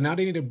 but now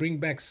they need to bring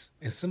back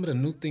and some of the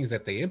new things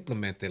that they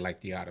implemented,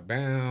 like the out of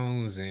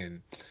bounds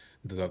and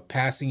the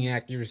passing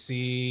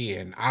accuracy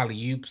and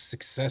alley oop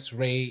success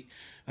rate,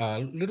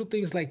 little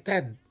things like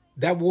that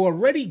that were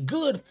already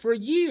good for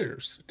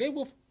years. They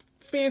were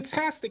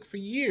fantastic for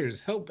years.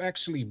 Help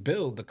actually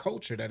build the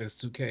culture that is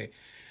 2K.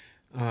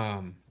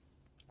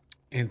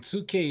 And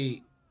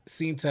 2K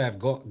seemed to have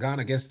gone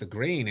against the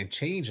grain and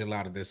changed a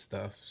lot of this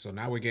stuff. So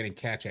now we're getting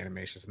catch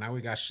animations. Now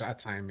we got shot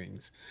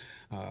timings.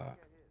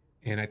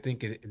 And I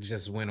think it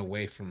just went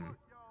away from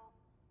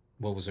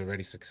what was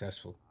already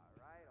successful.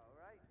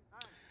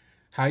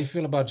 How you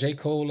feel about J.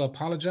 Cole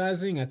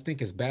apologizing? I think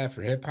it's bad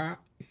for hip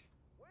hop.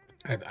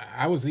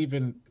 I was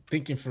even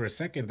thinking for a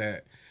second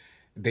that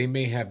they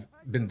may have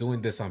been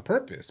doing this on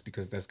purpose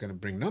because that's going to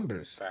bring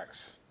numbers.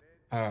 Facts.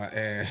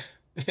 And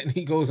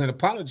he goes and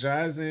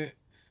apologizes.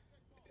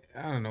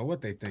 And I don't know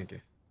what they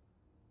thinking.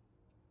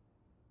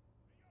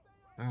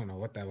 I don't know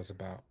what that was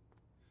about.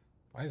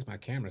 Why is my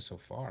camera so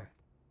far?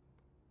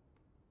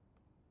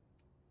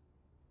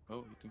 Oh,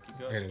 you think you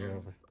guys? Gotta get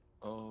over.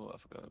 Oh, I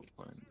forgot I was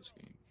playing this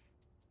game.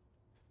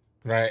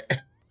 Right.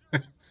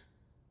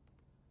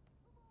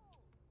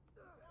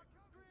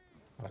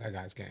 Oh, that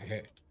guy's getting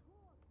hit.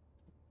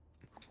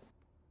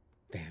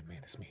 Damn, man,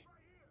 it's me.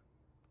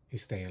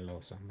 He's staying low,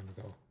 so I'm gonna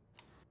go.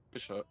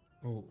 Good shot.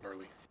 Oh,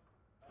 Early.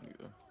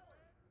 Yeah.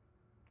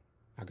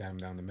 I got him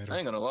down the middle. I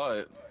ain't gonna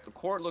lie, the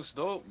court looks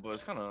dope, but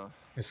it's kind of.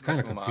 It's kind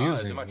of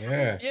confusing.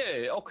 Yeah.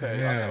 Yeah. Okay.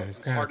 Yeah, it's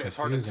kind of It's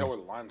hard to tell confusing. where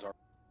the lines are.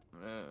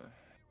 Yeah.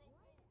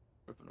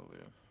 Ripping over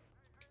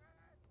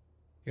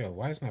here. Yo,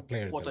 why is my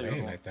player What the delayed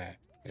hell? like that?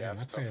 Yeah, my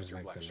it's tough player's with your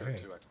like black shirt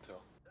delayed. too. I can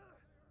tell.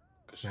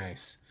 Good shit.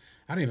 Nice.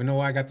 I don't even know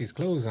why I got these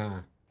clothes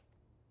on.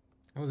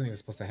 I wasn't even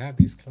supposed to have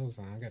these clothes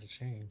on. I gotta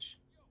change.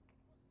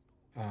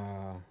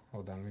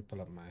 Hold on, let me pull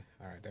up my.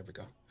 All right, there we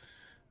go.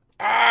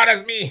 Ah,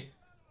 that's me.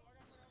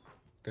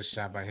 Good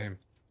shot by him.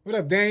 What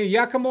up, Daniel?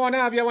 Y'all come on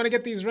out if y'all want to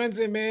get these runs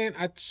in, man.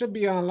 I should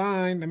be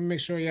online. Let me make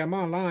sure. Yeah, I'm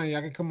online.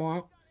 Y'all can come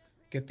on,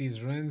 get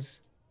these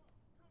runs.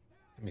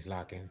 Let me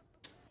lock in.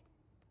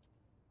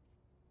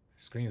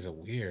 Screens are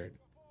weird.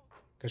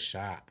 Good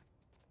shot.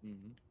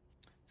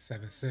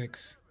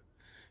 7-6.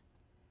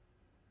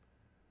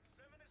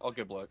 I'll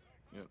get black.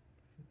 Yep.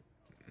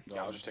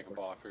 Yeah, I'll just take a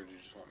ball. I figured you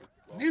just want me.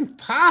 Well,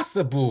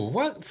 Impossible.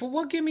 What for?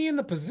 What get me in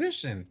the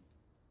position?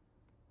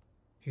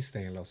 He's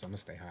staying low, so I'm gonna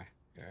stay high.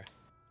 Yeah.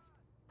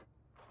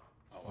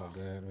 oh, All wow.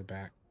 good. We're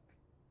back.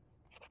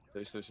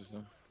 PlayStation's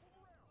now.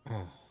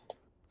 Oh,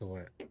 good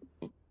work.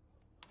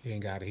 He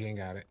ain't got it. He ain't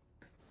got it.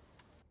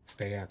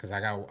 Stay out, cause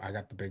I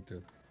got the big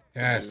dude.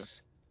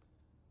 Yes.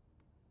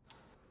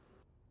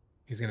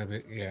 He's gonna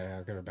be. Yeah,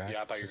 I'll give it back.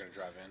 Yeah, I thought you were gonna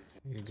drive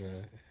in. You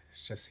good?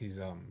 It's just he's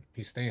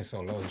staying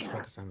so low. He's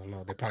focused on the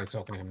low. They're probably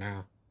talking to him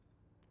now.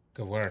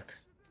 Good work.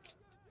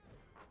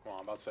 Well,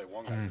 I'm about to say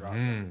one guy dropped.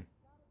 In.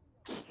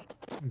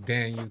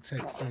 Daniel,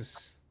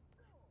 Texas.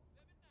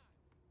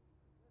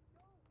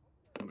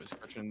 Somebody's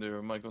scratching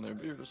their mic on their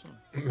beard or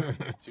something.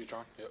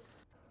 Citron, yep.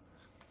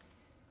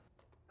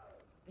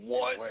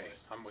 What? Wait,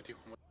 I'm with you.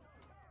 You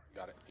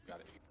got it. You got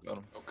it. Got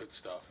him. Oh, good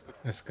stuff.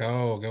 Let's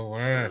go. Good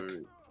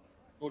work.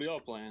 What are y'all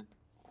playing?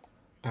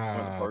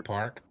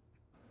 Park.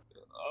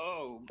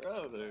 Oh,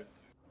 brother.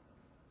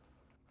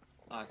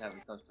 I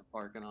haven't touched a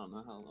park in I don't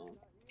know how long.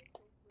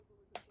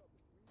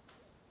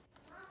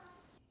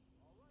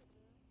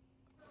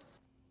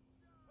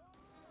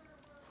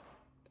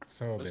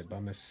 So bit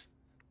bummus.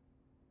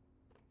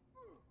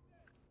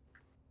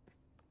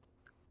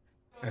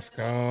 Let's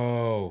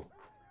go.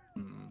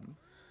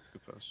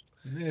 Good pass.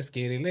 Let's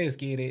get it. Let's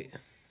get it.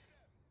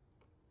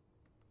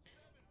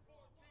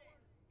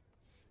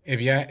 If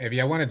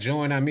y'all want to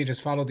join on me,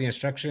 just follow the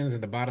instructions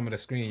at the bottom of the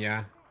screen,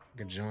 yeah. You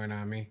can join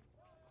on me.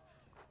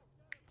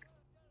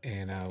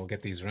 And we'll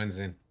get these runs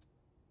in.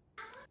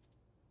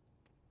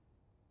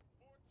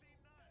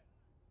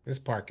 This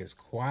park is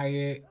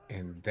quiet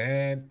and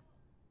dead.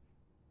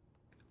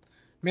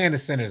 Man, the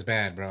center's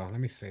bad, bro. Let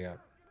me say up.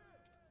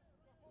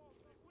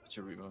 That's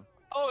your rebound.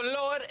 Oh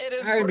Lord, it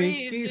is I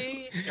mean,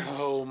 breezy.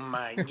 Oh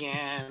my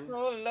god.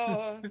 Oh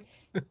Lord.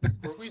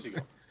 Where'd Weezy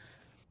go?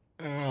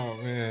 Oh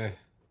man.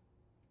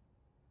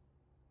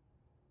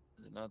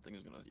 Nothing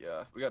is gonna.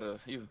 Yeah, we gotta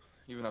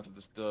even after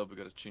this dub, we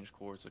gotta change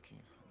courts. I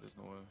can't. There's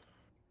no way.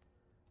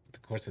 The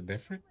courts are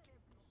different?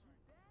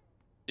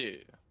 Yeah.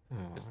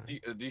 Oh. It's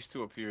these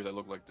two up here that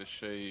look like the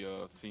Shea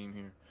theme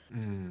here.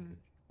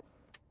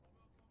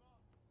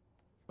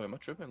 Wait, am I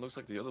tripping? It looks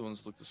like the other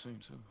ones look the same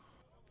too.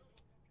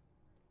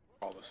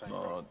 All the same.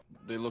 No,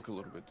 they look a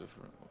little bit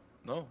different.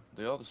 No,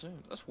 they all the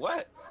same. That's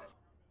wet.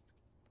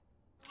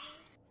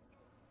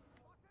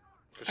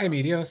 Ay,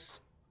 mi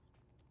Dios.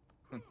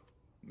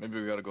 Maybe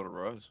we gotta go to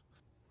Rise.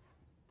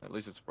 At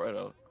least it's bright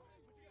out.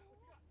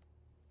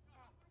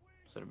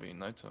 Instead of being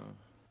nighttime.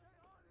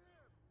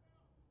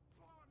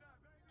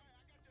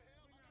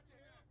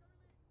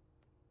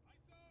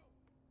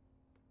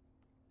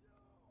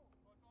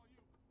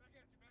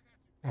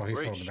 Oh, he's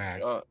Great holding back.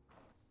 shot.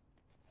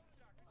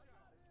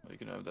 You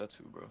can have that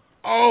too, bro.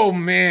 Oh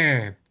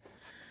man.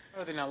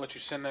 Why do they not let you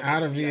send that?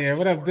 Out of here.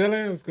 What up,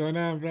 Dylan? What's going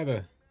on,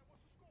 brother?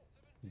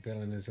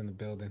 Dylan is in the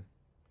building.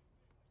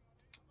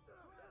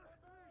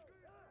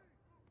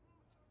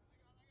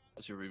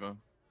 That's your rebound.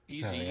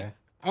 Easy. Oh, yeah.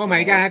 Oh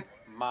my god.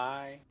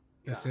 My.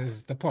 This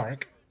is the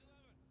park.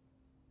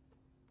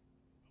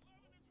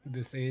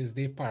 This is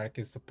the park.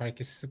 The park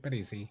is super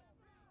easy.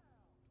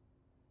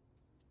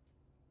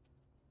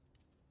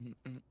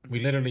 We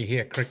literally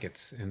hear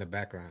crickets in the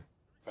background.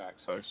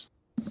 Facts.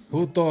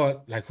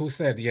 Who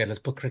said, yeah, let's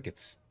put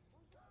crickets?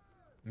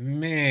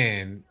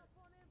 Man,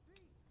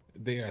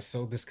 they are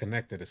so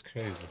disconnected. It's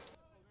crazy.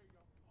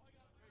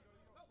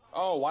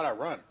 Oh, why'd I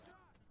run?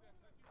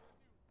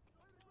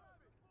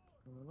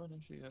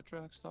 She a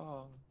track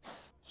star.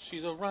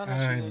 She's a runner.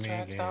 Ay, She's a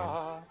track Miguel.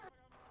 star.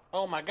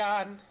 Oh my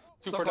god.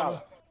 2 for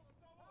 $1.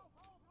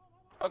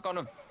 Look on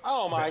him.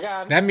 Oh my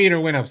god. That meter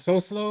went up so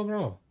slow,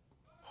 bro.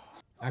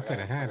 I yeah, could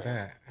have had okay.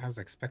 that. I was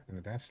expecting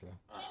it that slow.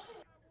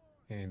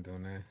 He ain't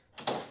doing that.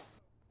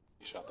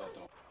 You shot that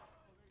though.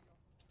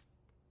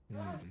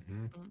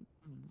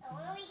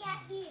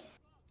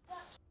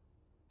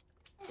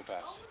 Good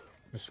pass.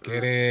 Let's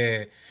get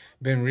it.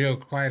 Been real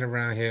quiet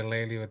around here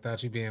lately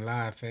without you being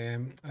live,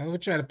 fam. We'll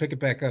try to pick it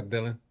back up,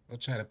 Dylan. We'll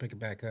try to pick it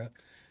back up.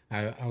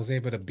 I was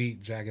able to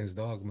beat Dragon's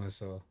Dogma,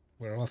 so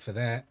we're off of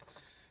that.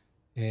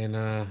 And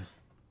now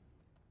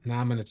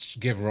I'm gonna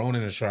give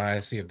Ronin a try.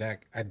 See if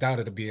that. I doubt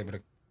it'll be able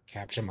to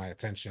capture my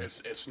attention.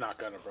 It's not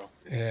gonna, bro.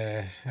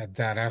 Yeah, I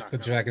doubt after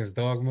gonna. Dragon's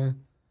Dogma.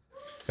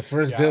 The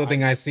first Yeah,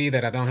 building I see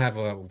that I don't have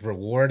a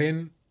reward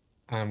in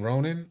on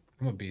Ronin,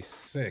 I'm gonna be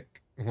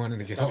sick wanting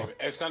to get off.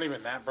 It's not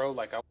even that, bro.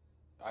 Like I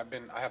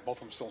have both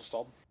of them still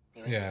installed.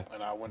 You know? Yeah.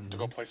 And I went to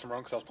go play some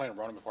Ronin because I was playing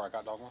Ronin before I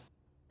got Dogma.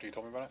 You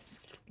told me about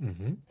it.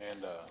 Mm-hmm.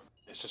 And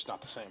it's just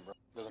not the same, bro.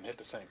 It doesn't hit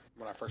the same.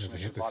 When I first Doesn't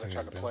initially hit the bought it, same,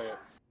 tried to bro. play it.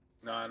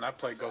 No, and I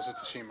played Ghost of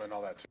Tsushima and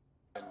all that too.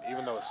 And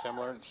even though it's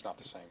similar, it's not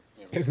the same.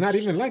 You know, It's not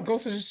even like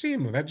Ghost of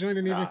Tsushima. That joint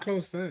ain't even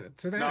close to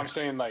that. No, I'm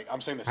saying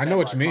the I know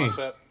what you mean.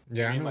 concept.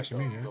 Yeah, I know like what you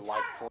mean. Yeah. The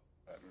life force.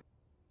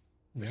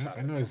 Yeah,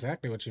 I know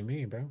exactly what you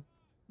mean, bro.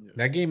 Yeah.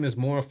 That game is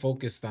more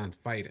focused on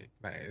fighting.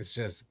 Like it's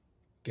just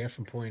get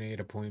from point A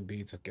to point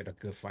B to get a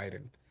good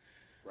fighting.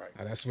 Right.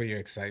 That's where your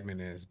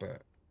excitement is,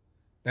 but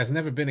that's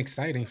never been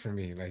exciting for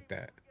me like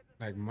that.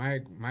 Like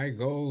my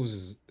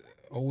goals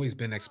always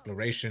been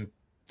exploration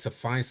to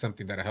find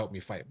something that'll help me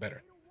fight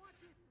better.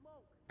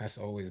 That's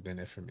always been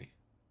it for me.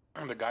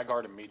 And the guy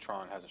guarding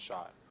Metron has a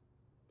shot.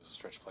 It's a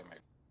stretch playmaker.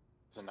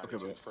 It's a 92.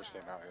 Okay, First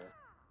game out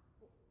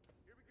here.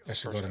 I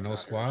should go to no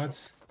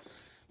squads.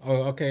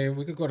 Oh, okay.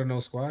 We could go to no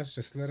squads.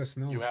 Just let us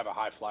know. You have a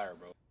high flyer,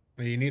 bro.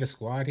 But you need a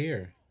squad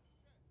here.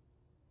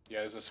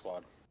 Yeah, there's a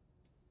squad.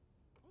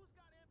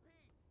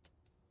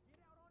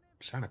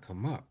 Trying to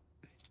come up.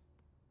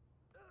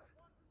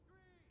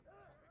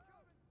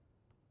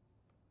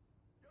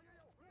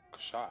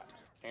 Shot.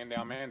 Hand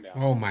down, man down.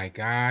 Oh my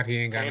God, he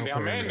ain't got hand no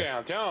down, perimeter. man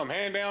down. Tell him,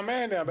 hand down,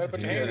 man down. Better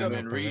put your hands up.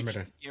 In reach.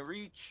 perimeter. Can't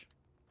reach.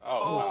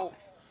 Oh, wow.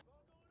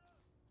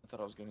 I thought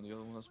I was getting the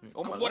other one. That's me.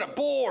 Oh my What a God.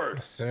 board!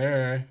 Yes,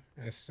 sir.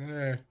 Yes,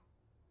 sir.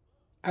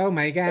 Oh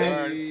my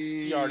God.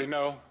 You already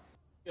know.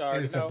 You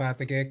already It's know. about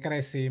to get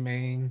crazy,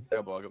 man. I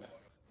got ball, I got ball.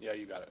 Yeah,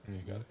 you got it.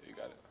 You got it. You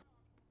got it.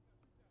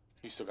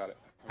 You still got it.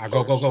 I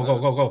go.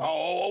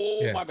 Oh,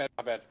 Yeah. my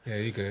bad. Yeah,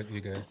 you good. You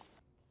good.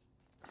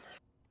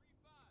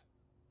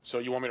 So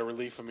you want me to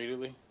relief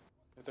immediately?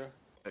 Right there?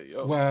 Hey,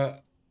 yo.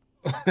 Well,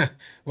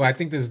 well, I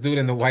think this dude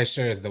in the white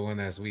shirt is the one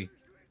that's weak.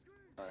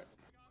 Alright.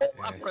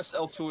 I pressed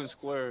L2 in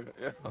square.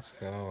 Yeah. Let's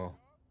go.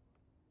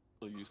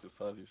 So used to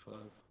 5v5.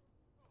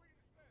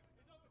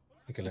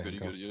 You can let him You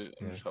go. good, yeah.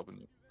 I'm Yeah. just helping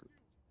you.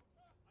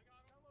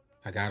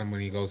 I got him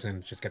when he goes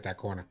in. Just get that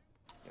corner.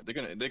 Yeah, they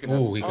can have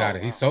Oh, this- he got it.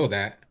 He wow. sold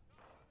that.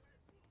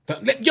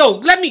 Yo,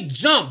 let me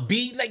jump,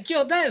 B. Like,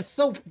 yo, that is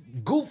so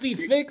goofy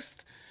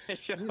fixed.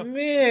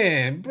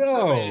 Man,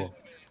 bro.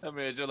 I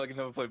mean, you're like you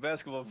never played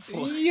basketball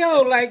before.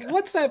 Yo, like,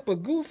 what type of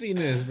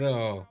goofiness,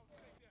 bro?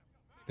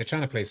 They're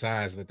trying to play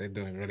size, but they're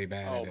doing really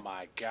bad at Oh it.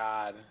 my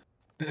god.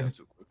 Yeah,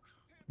 too quick.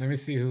 Let me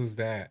see who's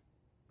that.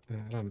 I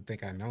don't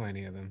think I know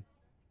any of them.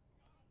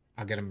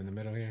 I'll get him in the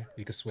middle here.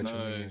 You can switch him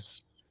in.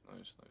 Nice.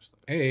 Nice.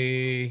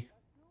 Hey.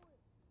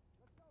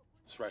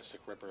 That's right,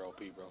 sick ripper OP,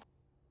 bro.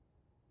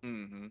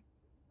 Mm-hmm.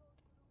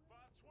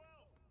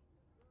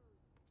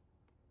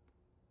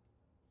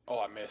 Oh,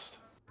 I missed.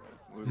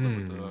 We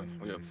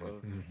have 5.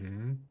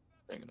 Mm-hmm.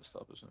 Ain't gonna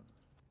stop us.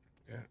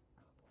 Huh?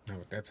 No,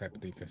 with that type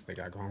of defense they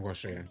got going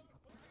straight in.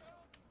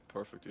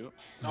 Perfect, yep.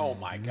 Oh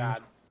my Mhm.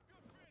 god.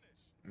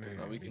 Man,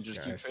 Now we can these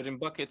just keep guys. trading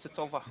buckets. It's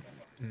over.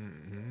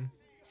 Mm-hmm.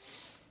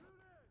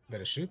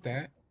 Better shoot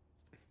that.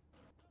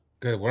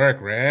 Good work,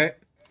 Red.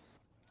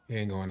 He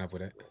ain't going up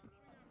with it.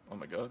 Oh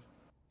my god.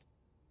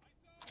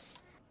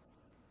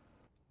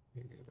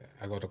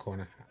 I go to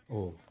corner.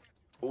 Oh,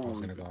 I Oh,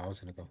 was gonna you go. I was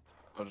gonna go.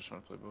 I was just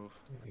trying to play both.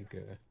 You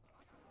good?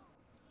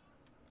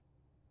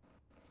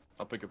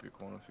 I'll pick up your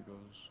corner if he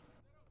goes.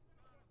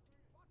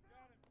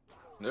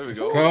 There we Let's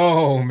go.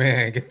 go,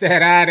 man. Get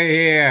that out of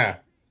here.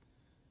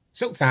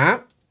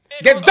 Showtime.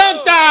 Get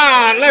dunked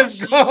on.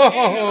 Let's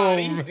go,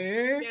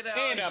 man.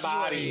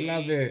 Anybody.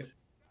 Love it.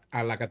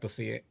 I like to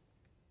see it.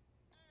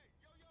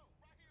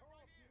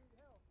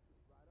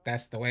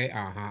 That's the way.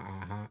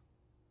 Uh-huh.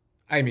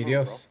 Ay, mi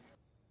Dios.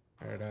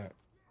 Heard up.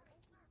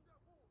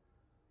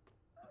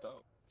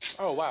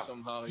 Oh wow.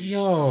 Somehow he's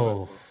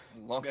Yo.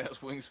 long ass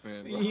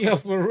wingspan, bro. Yo,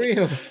 for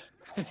real.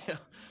 Yeah.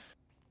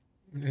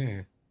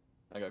 Yeah.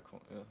 I got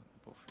corner. Yeah,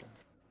 both.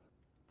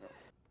 Yeah.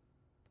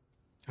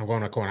 I'm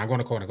going to corner.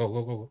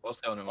 Go.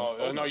 What's down him?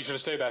 Oh no, you should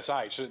have stayed that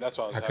side. That's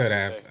what I was. I having could to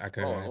have. say. I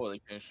could have. Oh, they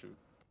can't shoot.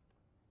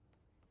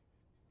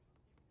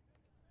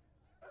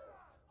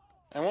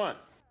 And one.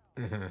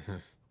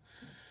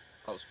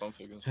 I was pump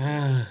faking.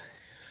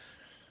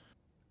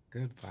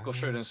 Goodbye. Go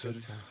straight in, City.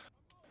 Goodbye.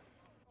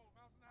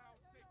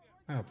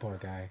 Oh, poor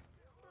guy.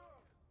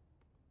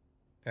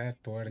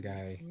 That poor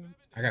guy.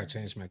 I gotta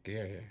change my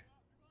gear here.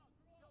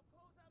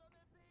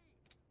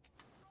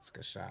 It's a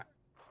good shot.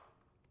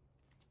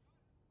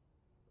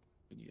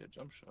 We need a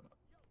jump shot.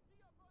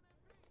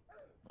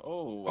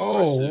 Oh.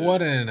 Oh, aggressive.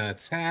 what an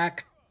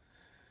attack.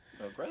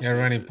 Aggressive. Your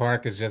running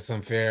park is just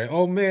unfair.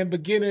 Oh, man,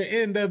 beginner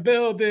in the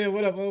building.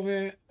 What up, oh,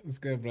 man? It's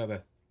good,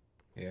 brother.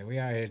 Yeah, we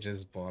out here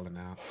just balling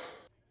out.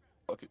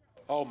 Fuck it.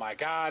 Oh my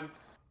god.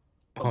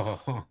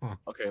 Oh,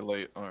 Okay,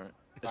 late. All right.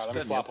 Alright, let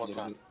me flop one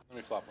time. Let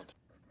me flop one time.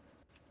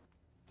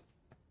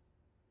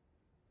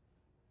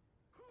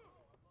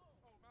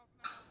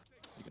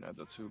 You can add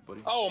that too,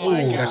 buddy. Oh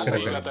my Ooh, god. that should have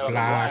You been got a that on the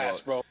block.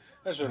 glass, bro.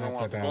 That should I have been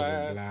one thought on the that was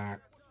a glass. block.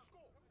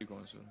 Keep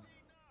going, City.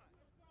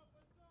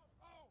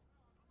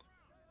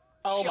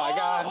 Oh my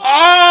god.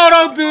 Oh,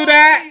 don't do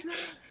that.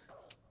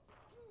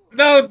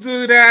 Don't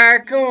do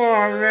that. Come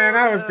on, man.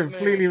 I was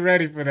completely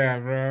ready for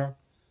that, bro.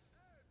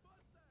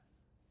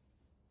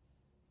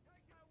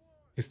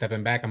 He's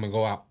stepping back. I'm going to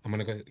go out. I'm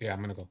going to go. Yeah, I'm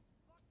going to go.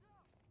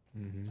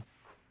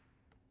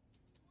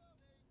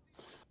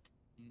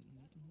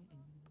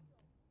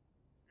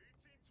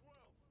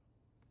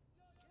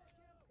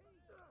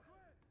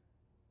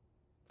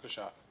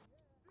 shot.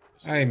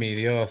 Ay, mi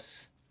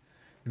Dios.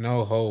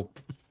 No hope.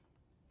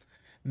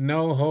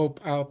 No hope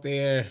out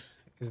there.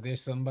 Is there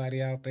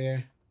somebody out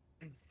there?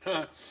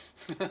 Are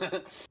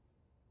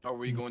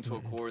we going to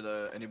a core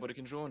that anybody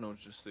can join, or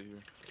just stay here?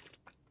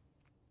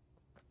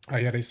 Oh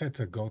yeah, they said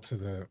to go to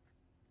the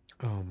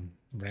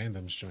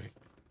randoms joint.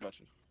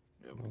 Gotcha.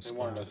 Yeah. No They wanted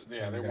squads. us.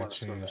 Yeah, And they got wanted us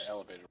to go to changed. the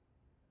elevator.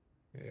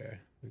 Yeah,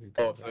 we could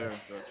Oh, go up there. there.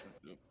 Gotcha.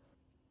 Yep.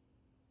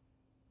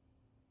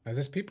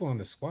 There's people on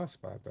the squad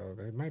spot though.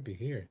 They might be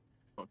here.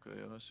 Okay,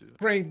 yeah, I see it.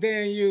 Frank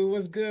Daniel,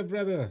 what's good,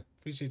 brother?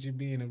 Appreciate you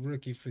being a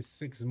rookie for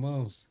 6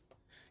 months.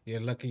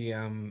 You're lucky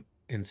I'm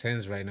in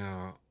tens right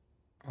now.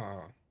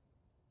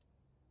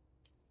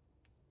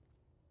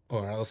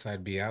 Or else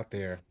I'd be out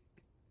there.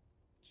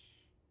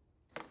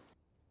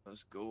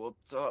 Let's go up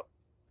top.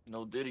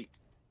 No Diddy.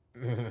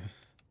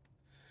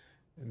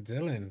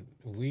 Dylan,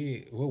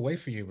 we'll wait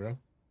for you, bro.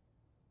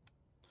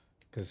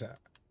 Cause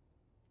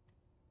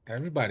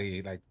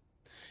everybody, like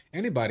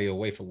anybody, will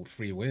wait for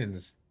free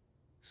wins.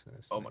 So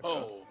Oh my god.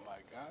 Oh my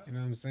god. you know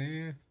what I'm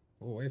saying?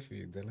 We'll wait for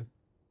you, Dylan.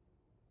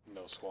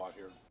 No squad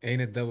here.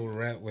 Ain't a double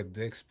rep with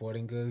Dick's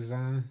Sporting Goods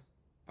on?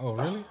 Oh,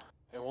 really?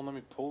 It won't let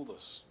me pull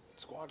this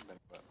squad menu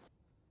up.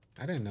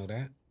 I didn't know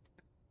that.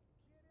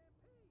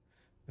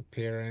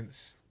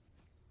 Appearance.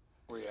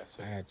 Where you at,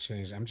 Sid? I had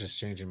changed. I'm just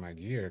changing my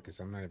gear because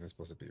I'm not even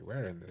supposed to be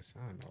wearing this.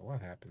 I don't know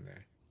what happened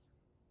there.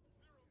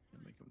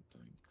 Make him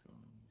think.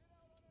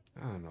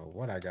 I don't know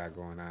what I got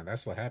going on.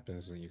 That's what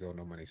happens when you go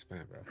no money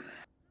spent, bro.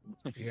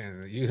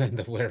 You end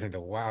up wearing the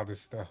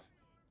wildest stuff.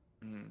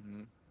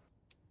 Mm-hmm.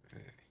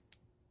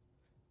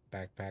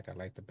 Backpack. I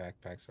like the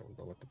backpack, so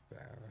we'll go with the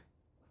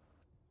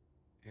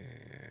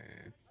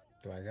and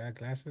do I got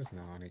glasses?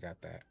 No, I only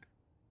got that.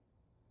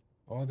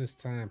 All this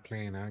time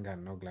playing, I ain't got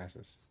no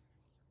glasses.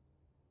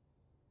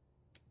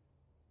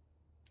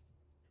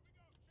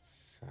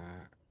 I'm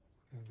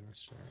not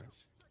sure.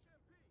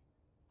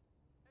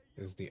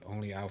 This is the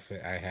only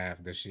outfit I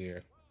have this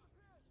year.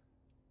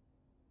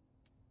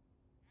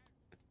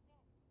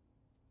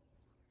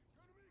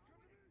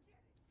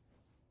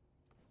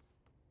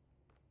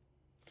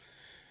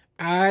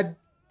 I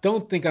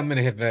don't think I'm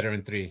gonna hit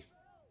veteran 3.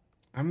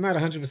 I'm not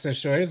 100%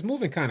 sure. It's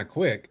moving kind of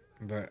quick,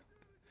 but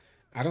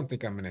I don't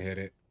think I'm gonna hit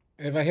it.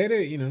 If I hit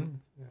it, you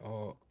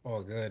know,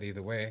 all good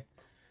either way.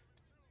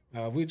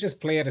 We just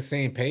play at the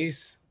same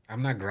pace.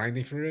 I'm not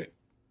grinding for it.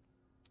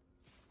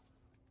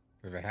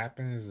 If it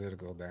happens, it'll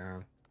go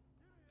down.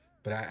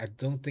 But I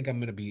don't think I'm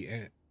gonna be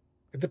in.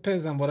 It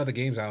depends on what other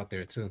games are out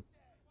there too.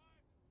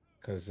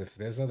 Cause if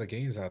there's other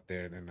games out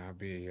there, then I'll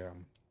be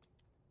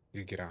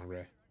you get on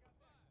red.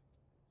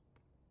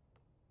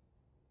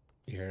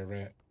 You hear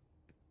red?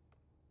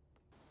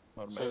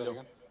 Say that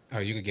again. Oh,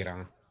 you could get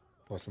on.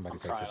 Or somebody I'm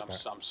takes a trying.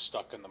 spot. I'm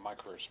stuck in the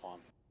micro respawn.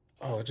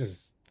 Oh, it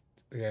just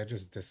it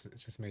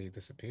just made you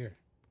disappear.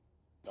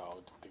 No,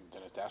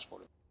 then it's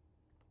dashboarded.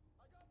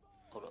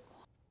 Hold up.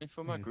 And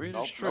for my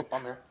greatest Nope, trick,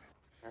 I'm here.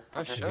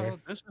 I shall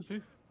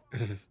disappear.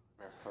 Here,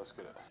 let's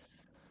get it.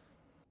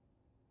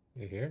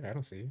 You here? I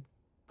don't see you.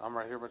 I'm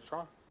right here, but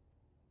Tron.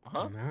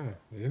 Huh? Nah,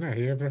 you're not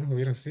here, bro.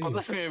 We don't see Oh, you.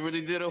 this man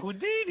really did a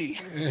Houdini.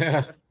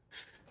 Yeah.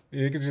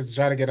 You can just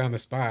try to get on the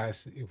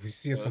spot. If we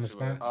see us on the That's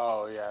right. spot.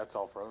 Oh yeah, it's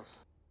all froze.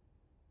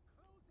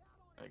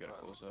 I gotta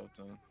close out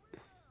then.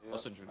 Yeah, I'll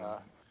send you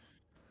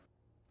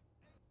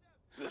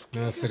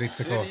No, City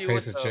took off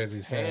Pacers jersey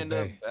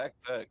Saturday.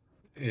 Backpack.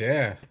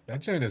 Yeah,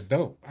 that joint is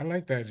dope. I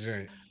like that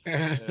joint.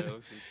 Yeah, it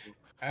looks really cool.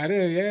 I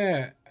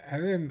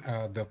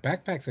didn't, the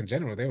backpacks in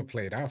general, they were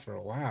played out for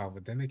a while,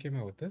 but then they came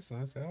out with this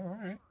one. I said, oh, all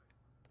right.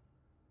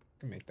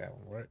 Can make that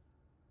one work.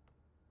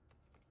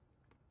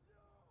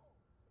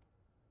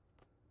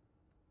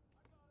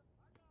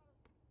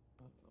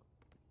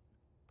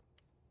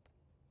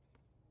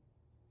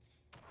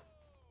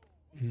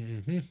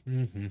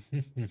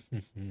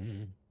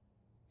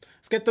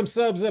 Let's get them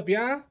subs up,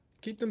 y'all.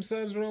 Keep them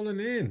subs rolling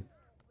in.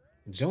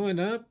 Join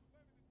up.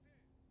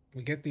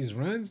 We get these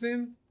runs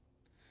in.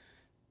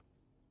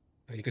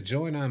 You could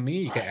join on me.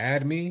 You can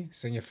add me.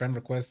 Send your friend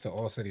request to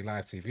AllCity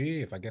Live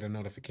TV. If I get a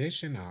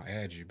notification, I'll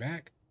add you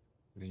back.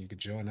 Then you could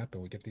join up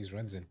and we get these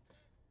runs in.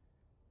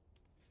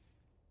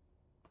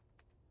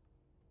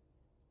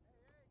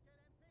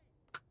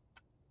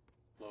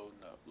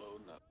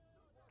 Loading up.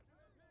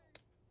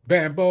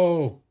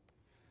 Bambo.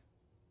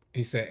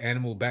 He said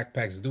animal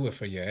backpacks do it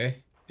for you, eh?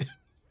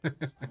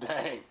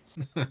 Dang.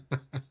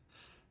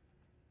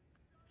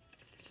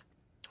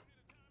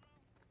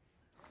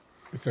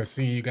 It says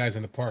seeing you guys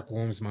in the park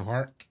warms my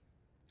heart.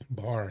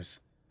 Bars.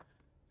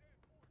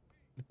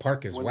 The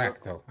park is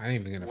whack though. I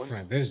ain't even gonna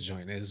front. This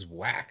joint is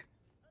whack.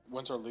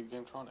 When's our league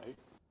game, Tron? 8?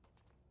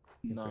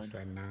 9. It's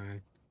at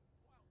 9.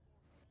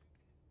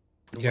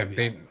 Yeah,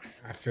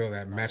 I feel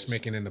that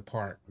matchmaking in the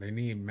park. They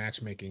need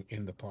matchmaking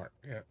in the park.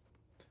 Yep.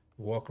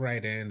 Walk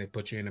right in, they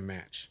put you in a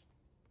match.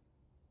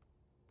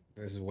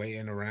 This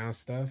waiting around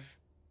stuff.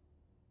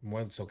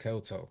 Muerto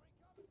Kelto.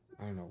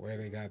 I don't know where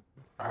they got.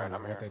 I don't know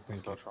what they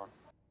thinking.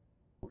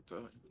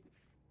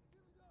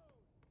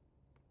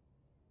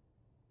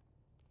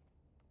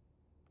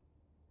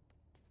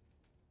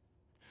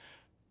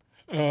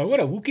 What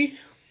up, Wookie?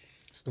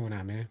 What's going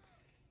on, man?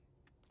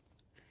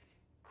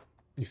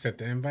 You set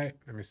the invite?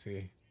 Let me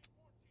see.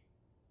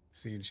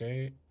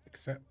 CJ,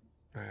 accept.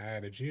 I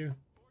added you.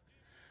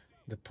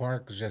 The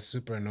park is just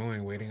super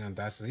annoying waiting on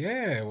dots.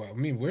 Yeah, well, I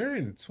mean, we're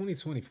in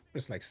 2024.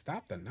 It's like,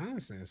 stop the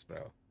nonsense,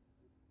 bro.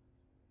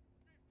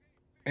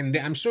 And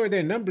I'm sure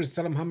their numbers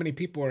tell them how many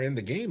people are in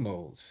the game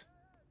modes.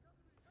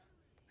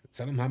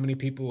 Tell them how many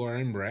people are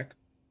in rec.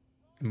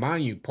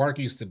 Mind you, park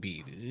used to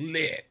be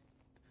lit.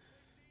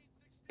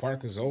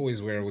 Park was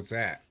always where it was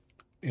at.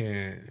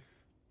 And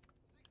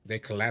they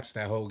collapsed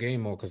that whole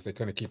game mode because they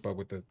couldn't keep up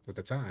with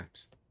the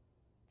times.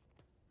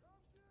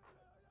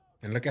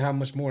 And look at how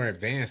much more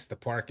advanced the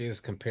park is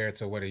compared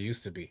to what it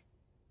used to be.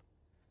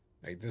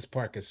 Like, this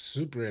park is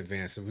super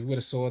advanced. If we would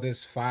have saw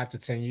this 5 to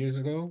 10 years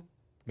ago,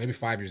 maybe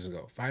 5 years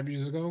ago. 5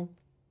 years ago,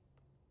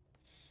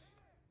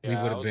 we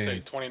Yeah, would I have would say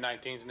been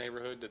 2019's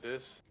neighborhood to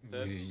this.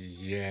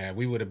 yeah,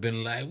 we would have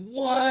been like,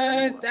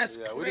 what? That's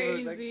Yeah,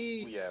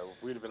 crazy.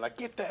 we'd have been like,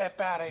 get the F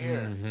out of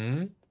here.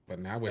 Mm-hmm. But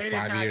now we're They did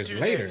 5 not years do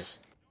later. this.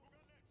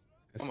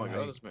 It's Oh my god,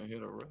 like, this man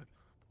hit already.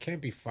 can't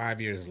be 5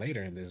 years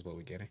later and this is what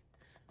we're getting.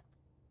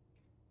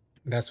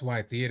 That's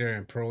why theater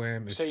and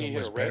pro-am is Say so you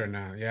hit much a better red?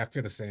 now. Yeah, I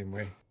feel the same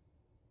way.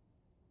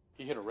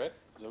 He hit a red?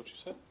 Is that what you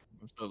said?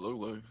 What's that look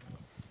like?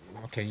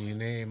 Oh, can you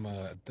name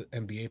the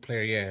NBA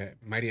player? Yeah,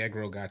 Mighty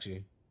Aggro got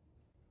you.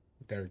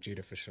 Derek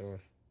Jeter for sure.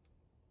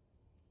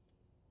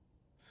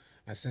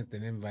 I sent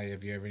an invite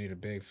if you ever need a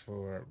big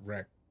for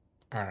rec.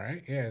 All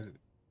right, yeah.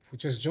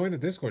 Just join the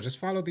Discord. Just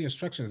follow the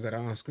instructions that are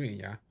on screen,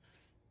 yeah.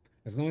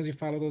 As long as you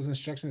follow those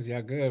instructions,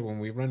 yeah, good. When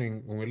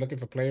we're looking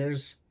for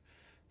players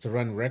to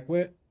run rec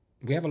with,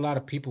 we have a lot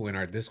of people in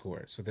our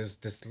Discord. So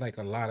there's like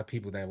a lot of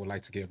people that would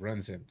like to get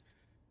runs in.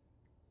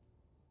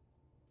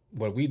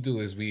 What we do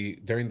is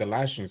during the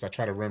live streams, I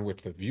try to run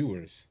with the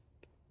viewers.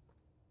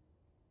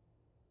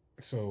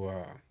 So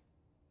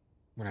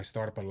when I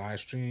start up a live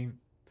stream,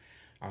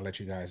 I'll let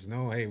you guys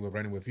know, hey, we're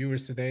running with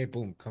viewers today.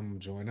 Boom, come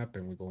join up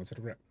and we go into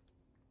the rec.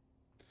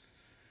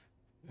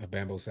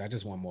 Bambo said, I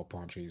just want more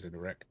palm trees in the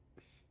rec.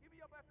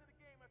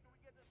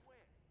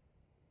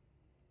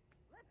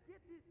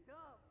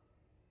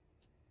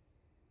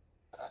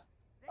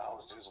 I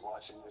was just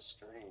watching the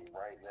stream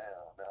right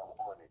now. Now I'm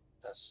on it.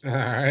 That's All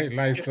right,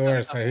 Light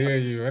Source, I hear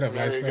you. What up,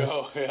 There Light you Source?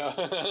 go.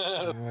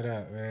 Yeah. What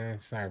up, man?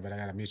 Sorry, but I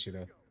gotta mute you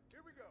though.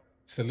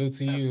 Salute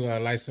to you,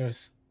 Light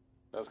Source.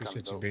 That's kind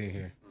of Appreciate you dope. being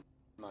here.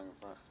 Not even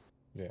fun.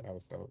 Yeah, that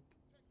was dope.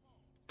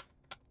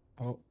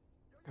 Oh,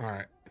 all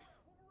right.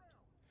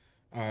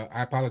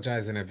 I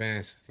apologize in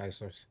advance, Light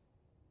Source.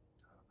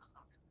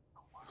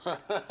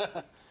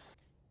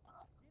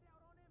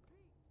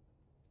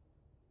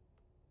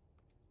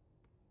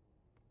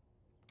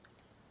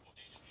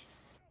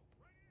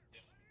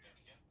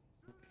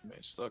 Man,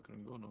 stuck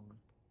and go nowhere.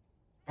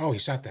 Oh, he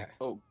shot that.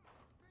 Oh,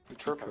 You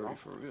tripping, Curry bro?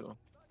 for real.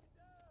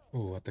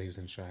 Oh, I thought he was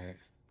gonna try it.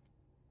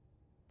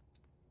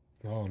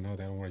 Oh no,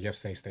 that don't work. Yep,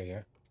 stay,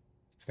 yeah.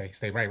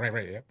 Stay,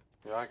 right, yep.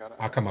 Yeah, I got it.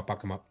 I'll come up.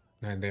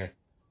 Not in there.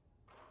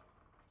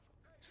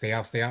 Stay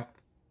out.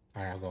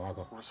 All right, I'll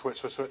go.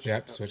 Switch.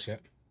 Yep, switch,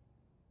 yep.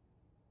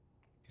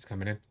 He's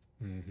coming in.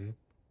 Mm-hmm.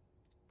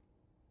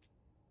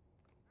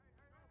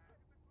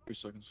 3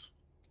 seconds.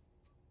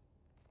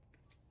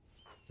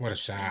 What a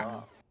shot.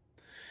 Wow.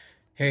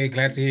 Hey,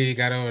 glad to hear you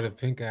got over the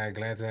pink eye.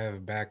 Glad to have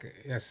it back.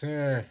 Yes,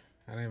 sir.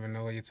 I don't even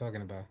know what you're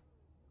talking about.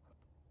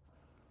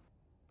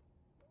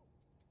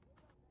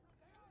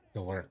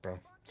 Good work, bro.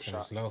 So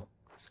Shot. slow.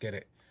 Let's get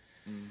it.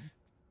 Mm.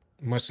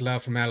 Much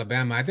love from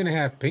Alabama. I didn't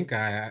have pink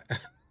eye.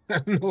 I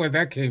don't know where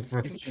that came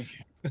from.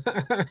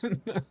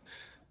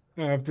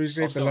 I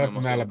appreciate the I'll love sell him, from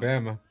I'll sell him.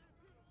 Alabama.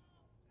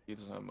 He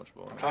doesn't have much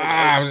ball.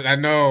 I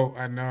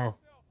know.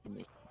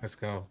 Let's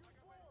go.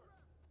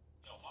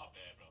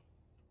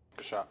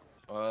 Good shot.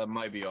 It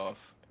might be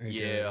off. You good,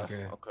 Yeah. you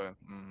good. Okay.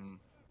 Mm.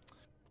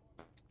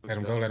 Let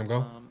him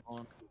go.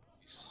 On.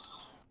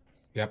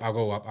 Yep, I'll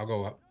go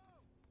up.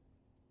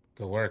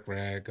 Good work,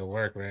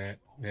 Red.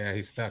 Yeah,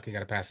 he's stuck. He got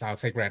to pass. I'll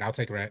take Red.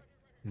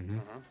 Mm-hmm.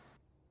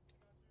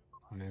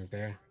 And then it's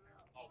there.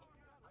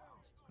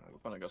 We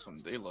finally got some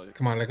daylight.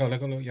 Come on, let go.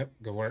 Yep,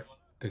 good work.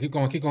 Good, keep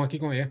going.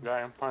 Yeah. Yeah,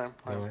 I am.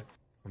 Good work.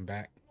 I'm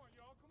back.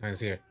 Now it's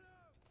here.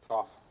 It's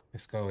off.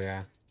 Let's go,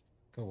 yeah.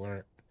 Good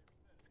work.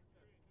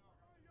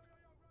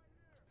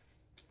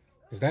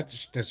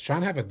 Does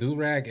Tron have a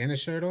do-rag and a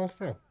shirt off,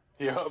 bro?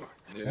 Yup.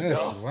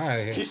 That's Yo,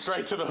 why. He's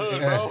straight to the hood,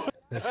 Yeah.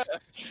 bro.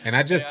 And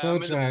I just I'm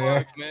told in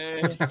the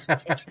Tron, park,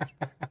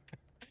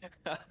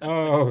 man.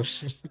 Oh,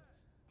 shit.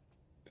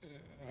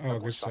 Oh, We're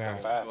good stopping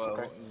shot. fast, Well,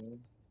 okay?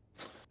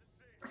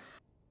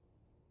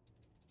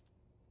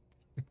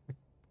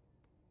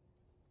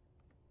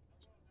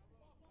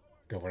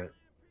 Good work.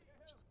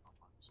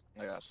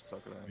 I got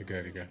stuck at that.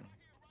 You're good.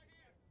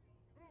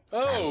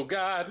 Oh,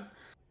 God.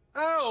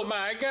 Oh,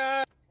 my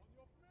God.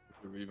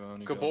 Good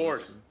rebound. Good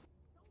board.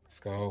 Let's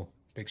go.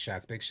 Big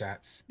shots.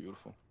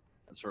 Beautiful.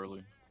 That's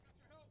early.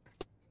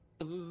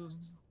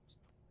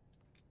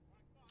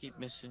 Keep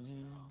missing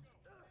you.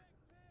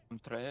 I'm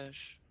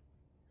trash.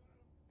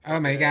 Oh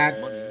my God.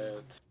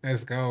 It's-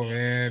 Let's go,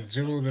 man.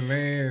 Dribble the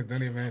lane.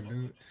 Don't even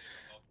do.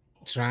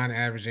 Trying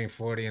averaging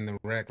 40 in the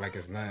wreck like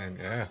it's nothing.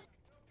 Yeah.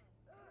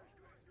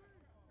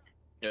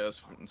 Yeah,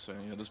 that's insane.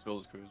 Yeah, this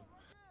build is crazy.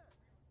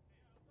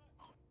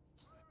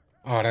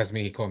 Oh, that's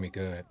me. He called me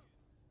good.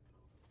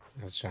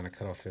 I was trying to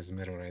cut off his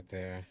middle right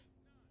there.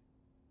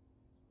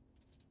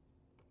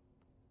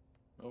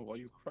 Oh, why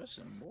you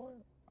pressing, boy?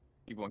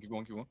 Keep going, keep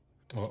going, keep going.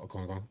 Oh, go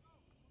on, go on.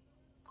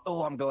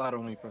 Oh, I'm glad I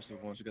only pressed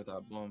it once. You got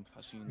that bump.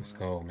 I seen Let's that.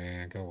 go,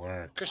 man. Good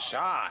work. Good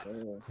shot.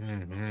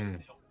 Mm-hmm.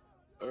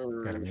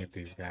 Gotta mute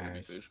these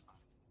guys.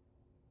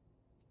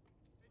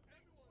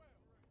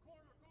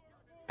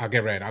 I'll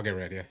get red. I'll get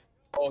red, yeah.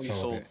 Oh, he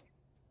sold. It.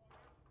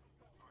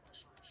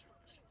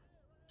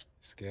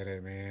 Let's get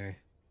it, man.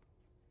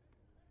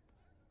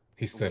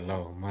 He's still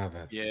low,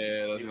 mother.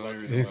 Yeah, that's the only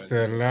reason. He's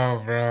still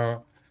low,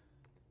 bro.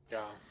 Yeah.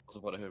 I was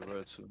about to hit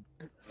red too.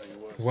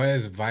 What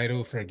is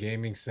vital for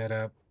gaming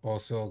setup?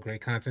 Also,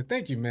 great content.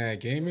 Thank you, Mad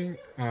Gaming.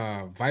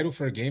 Vital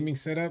for a gaming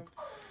setup.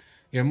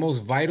 Your most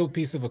vital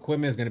piece of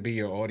equipment is going to be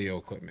your audio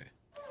equipment.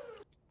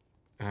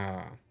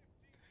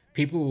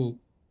 People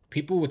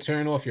will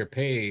turn off your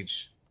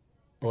page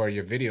or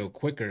your video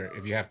quicker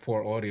if you have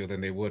poor audio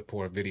than they would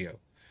poor video.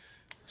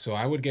 So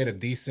I would get a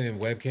decent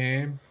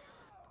webcam,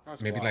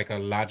 maybe like a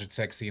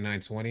Logitech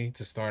C920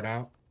 to start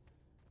out.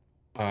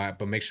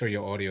 But make sure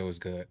your audio is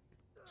good.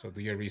 So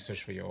do your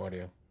research for your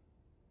audio.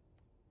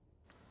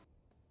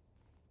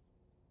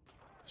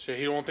 Shit,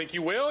 he don't think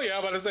you will? Yeah,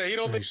 I'm about to say he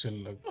don't think. You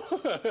should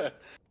look.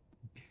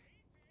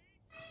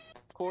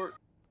 Court.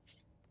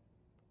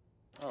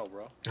 Oh,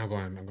 bro. I'm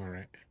going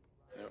right.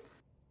 Yep.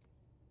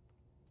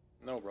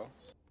 No, bro.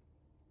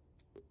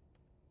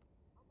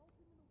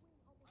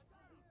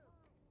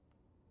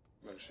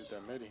 Better shoot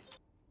that midi.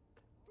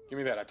 Give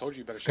me that. I told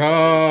you better Let's shoot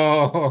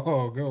that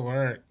go. Good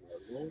work.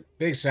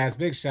 Big shots,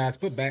 big shots.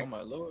 Put back. Oh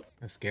my lord.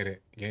 Let's get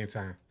it. Game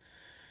time.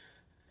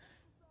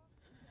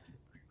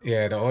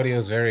 Yeah, the audio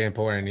is very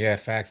important. Yeah,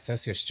 facts.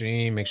 Test your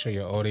stream. Make sure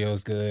your audio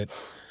is good.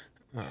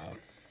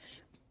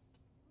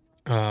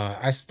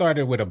 I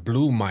started with a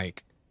blue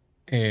mic,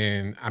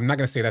 and I'm not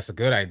gonna say that's a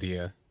good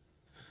idea,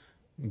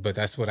 but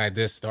that's what I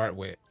did start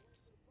with.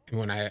 And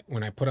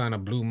when I put on a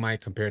blue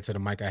mic compared to the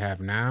mic I have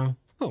now,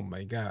 oh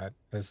my God,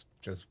 that's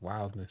just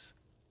wildness.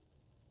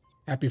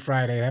 Happy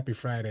Friday, happy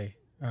Friday.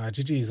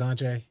 GG's,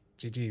 Andre.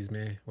 GG's,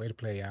 man. Way to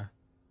play, y'all.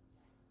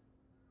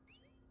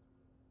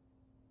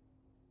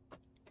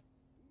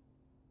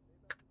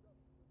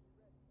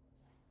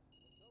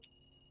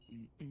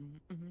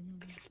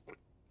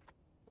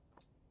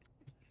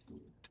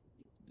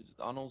 Is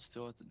Donald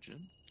still at the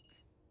gym?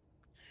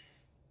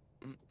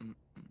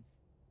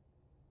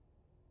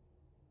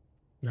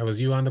 That was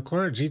you on the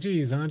court.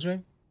 GG's,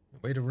 Andre.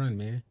 Way to run,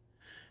 man.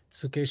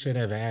 2K should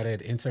have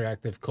added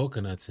interactive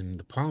coconuts in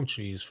the palm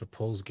trees for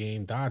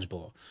post-game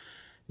dodgeball.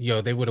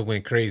 Yo, they would have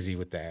went crazy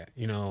with that.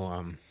 You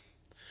know,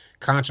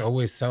 Conch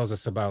always tells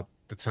us about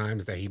the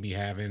times that he be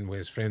having with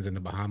his friends in the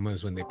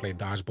Bahamas when they play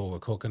dodgeball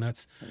with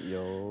coconuts.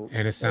 Yo.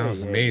 And it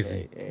sounds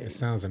amazing. Hey. It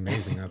sounds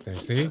amazing out there.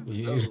 See?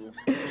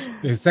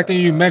 The second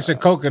you mention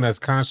coconuts,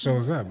 Conch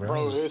shows up, bro.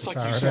 Bro, it's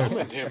like you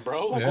summoned him,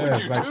 bro. Like, yeah,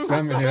 it's like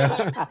summoned him.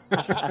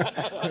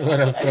 What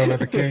up, Soda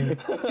the King?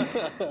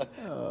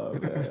 Oh,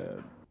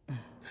 man.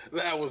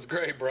 That was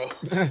great, bro.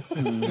 You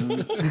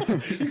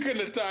couldn't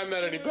have timed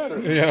that any better.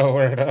 Yo,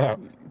 word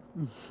up.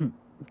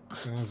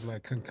 Sounds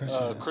like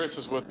concussion. Chris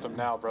is with them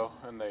now, bro,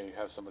 and they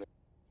have somebody.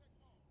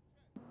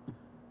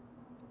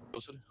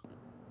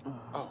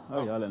 Oh,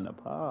 y'all in the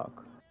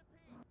park.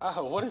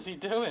 Oh, what is he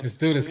doing? This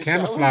dude is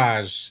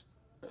camouflage.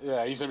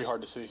 Yeah, he's gonna be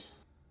hard to see.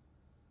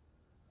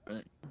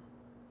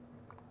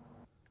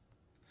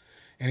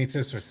 Any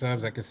tips for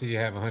subs? I can see you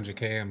have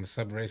 100K. I'm a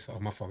sub race. Oh,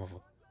 my fault.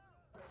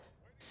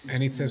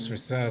 Any tips for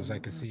subs? I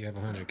can see you have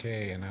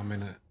 100K, and I'm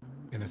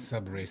in a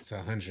sub race to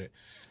 100.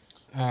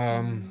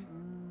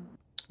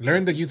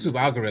 Learn the YouTube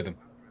algorithm.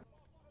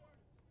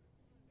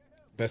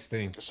 Best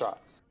thing. Good shot.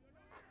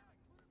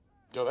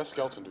 Yo, that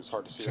skeleton dude's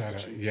hard to see.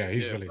 Yeah,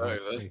 he's really hard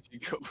to see. You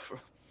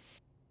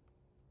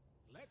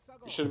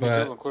shouldn't be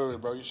dribbling clearly,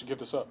 bro. You should give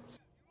this up.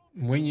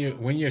 When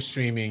you're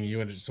streaming,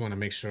 you just want to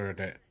make sure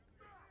that.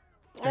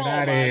 Get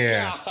out of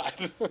here.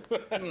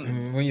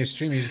 When you're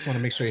streaming, you just want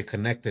to make sure you're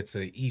connected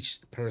to each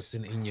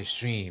person in your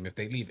stream. If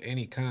they leave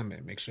any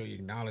comment, make sure you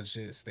acknowledge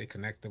it, stay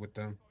connected with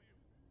them,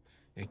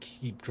 and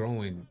keep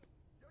growing.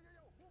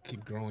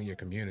 Keep growing your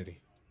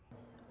community.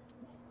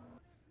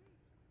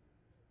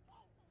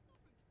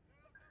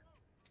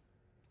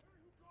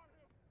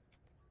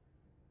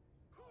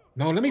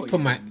 No, let me put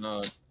my.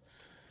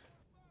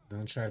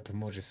 Don't try to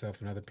promote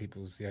yourself and other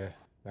people's. Yeah,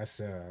 that's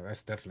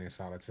definitely a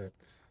solid tip.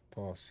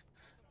 Pause.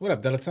 What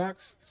up,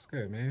 Delatox? It's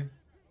good, man.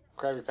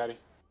 Krabby Patty.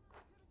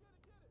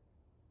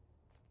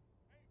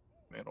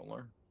 Man, don't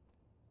learn.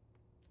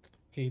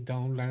 He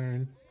don't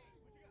learn.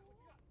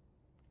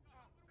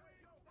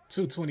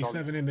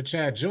 227 in the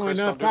chat. Join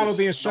up. Follow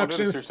the instructions.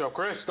 Don't do this to yourself,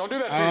 Chris. Don't do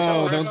that to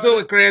yourself. Oh, don't do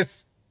it,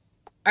 Chris.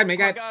 I mean,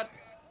 got God.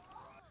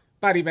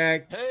 body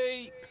bag.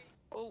 Hey.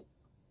 Oh.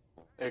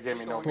 It gave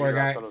me no Poor meter.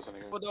 guy. I thought it was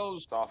anything. For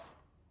those. It's off.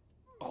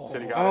 Oh.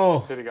 City got Oh.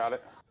 it. City got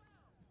it.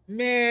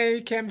 Man,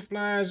 he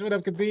camouflage. What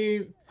up,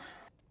 Kadeem?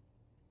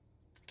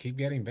 Keep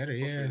getting better,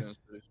 yeah.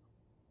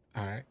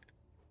 All right.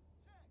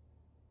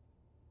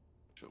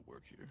 Should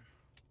work here.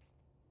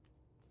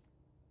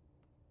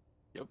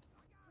 Yep.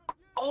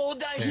 Oh,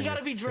 that he Damn,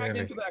 gotta be dragged silly.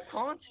 into that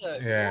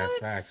contact. Yeah, What?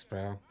 facts,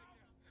 bro.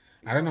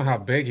 I don't know how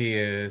big he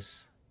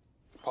is.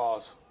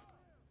 Pause.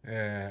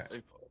 Yeah,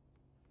 Hey,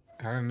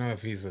 I don't know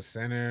if he's a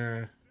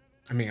center.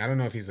 I mean, I don't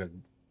know if he's a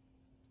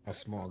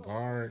small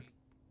guard.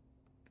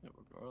 yeah,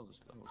 regardless,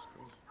 that was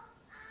crazy.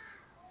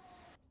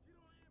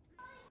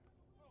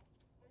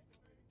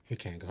 He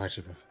can't guard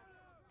you, bro.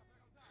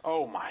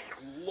 Oh my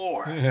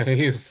lord.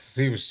 he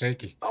was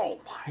shaky. Oh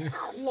my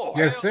lord.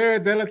 Yes, sir.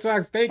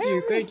 Delatox,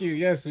 thank you.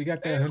 Yes, we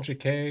got that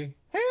 100K.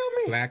 Help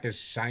me. Black is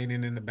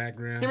shining in the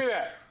background. Give me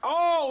that.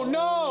 Oh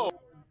no.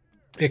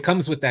 It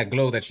comes with that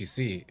glow that you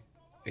see.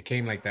 It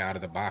came like that out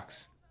of the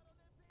box.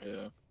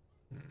 Yeah.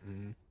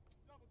 Mm-hmm.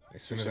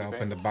 As soon as I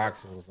opened the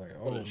box, it was like,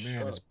 oh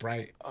man, it's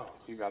bright. Oh,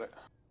 you got it.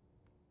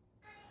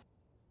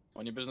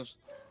 On your business.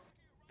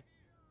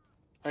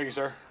 Thank you,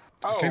 sir.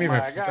 I Oh can't even,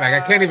 my god. like, I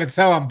can't even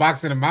tell I'm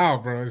boxing him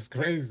out, bro. It's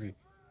crazy.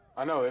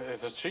 I know,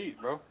 it's a cheat,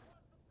 bro.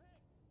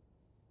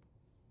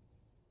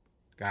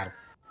 Got him.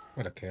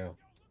 What a kill.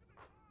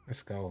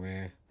 Let's go,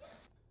 man.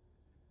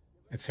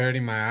 It's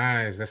hurting my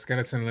eyes. That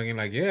skeleton looking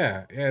like,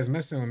 yeah, it's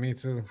messing with me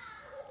too.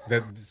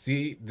 The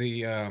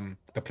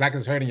plaque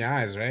is hurting your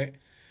eyes, right?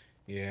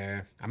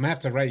 Yeah. I'm gonna have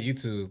to write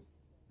YouTube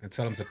and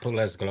tell them to put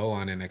less glow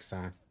on it next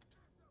time.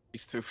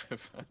 He's stupid.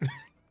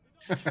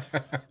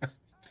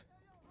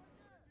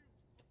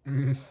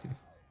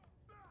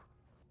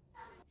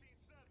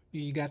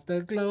 You got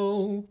the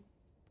glow.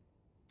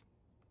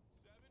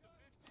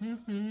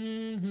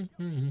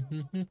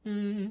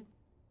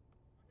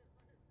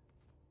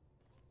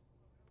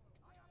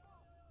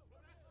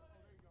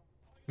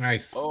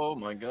 Nice. Oh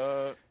my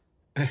god.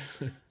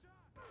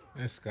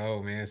 Let's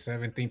go, man.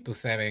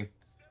 17-7.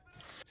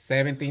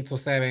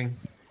 17-7.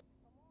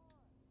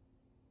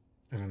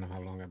 I don't know how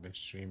long I've been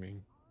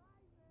streaming.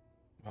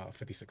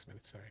 56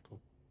 minutes. Sorry, cool.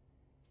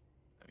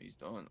 He's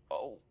done.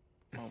 Oh,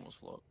 I almost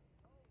flopped.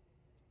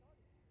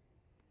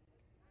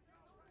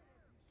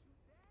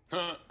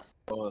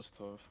 Oh, that's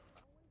tough.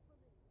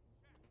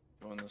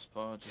 Going this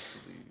spot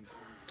just to leave.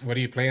 What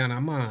do you play on?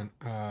 I'm on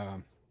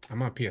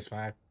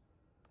PS5.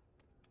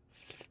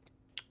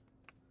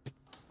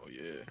 Oh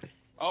yeah.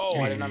 Oh,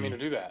 I did not mean to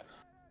do that.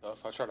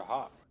 If I try to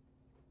hop.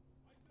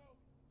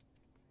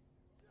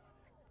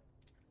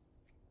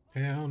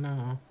 Hell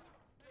no.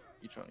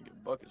 You trying to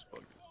get buckets.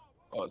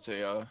 Oh, I'd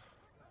say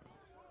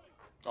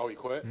Oh, he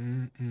quit?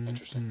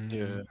 Interesting.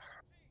 yeah.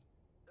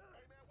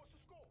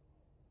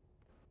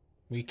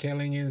 We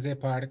killing in the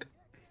park.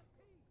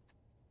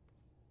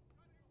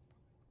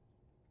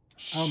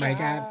 Oh my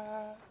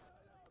god.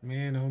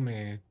 Man, oh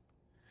man.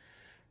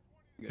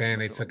 Then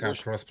they took out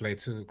crossplay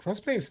too.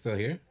 Crossplay is still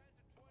here.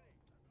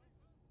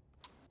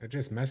 They're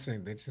just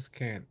messing. They just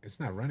can't. It's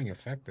not running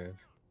effective.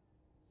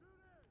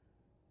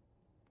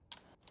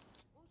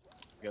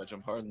 You gotta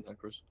jump harder than that,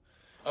 Chris.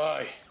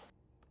 Aye.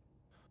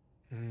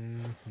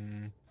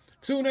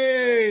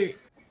 Toonie!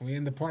 We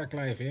in the park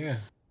life, yeah.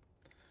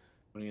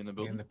 When you in the We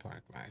building? in the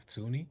park life.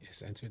 Toonie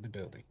has entered the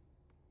building.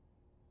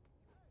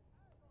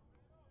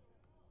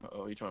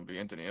 Oh, he trying to be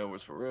Anthony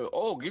Edwards for real.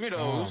 Oh, give me those.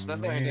 Oh,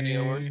 That's not Anthony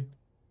Edwards. man.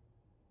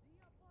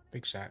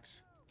 Big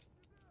shots.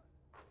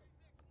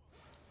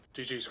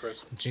 GG's,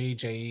 Chris.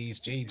 JJ's.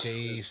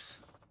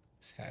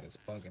 This hat is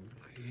bugging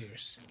my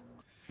ears.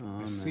 Oh,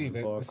 Let's see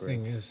that this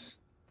thing is.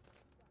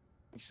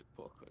 He's a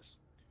ball, Chris.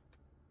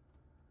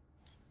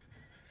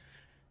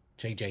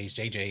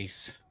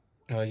 JJ's.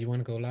 You want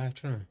to go live,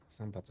 Tron?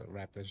 So I'm about to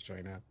wrap this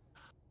joint up.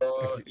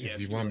 If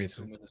you want me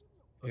to.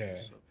 Yeah.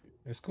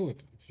 It's cool if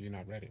you're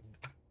not ready.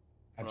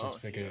 I just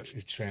figured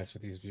you transfer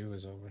these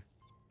viewers over.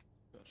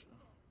 Gotcha.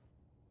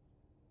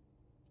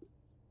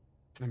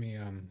 Let me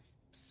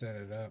set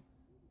it up.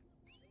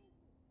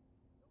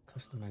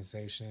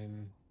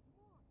 Customization.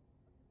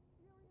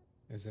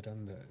 Is it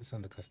on the? It's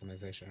on the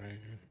customization, right?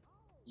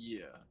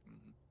 Yeah.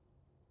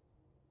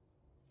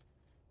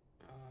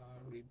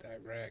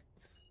 Redirect.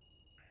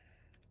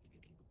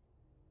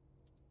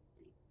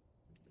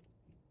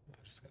 I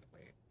just gotta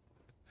wait.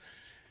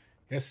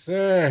 Yes,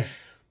 sir.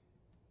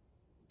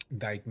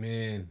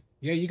 Dykeman.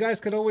 Yeah, you guys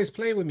could always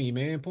play with me,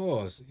 man.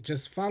 Pause.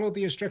 Just follow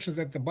the instructions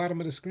at the bottom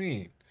of the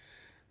screen.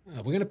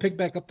 We're going to pick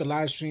back up the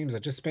live streams. I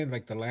just spent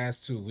like the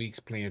last 2 weeks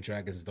playing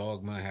Dragon's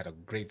Dogma. I had a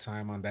great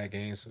time on that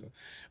game. So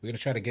we're going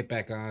to try to get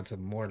back on to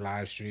more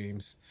live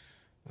streams.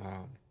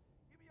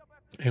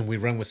 And we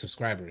run with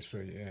subscribers. So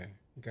yeah,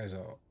 you guys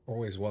are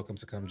always welcome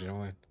to come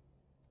join.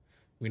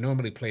 We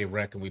normally play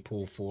rec and we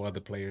pull 4 other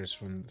players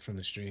from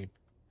the stream.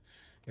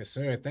 Yes,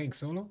 sir. Thanks,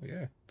 Solo.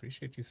 Yeah,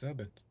 appreciate you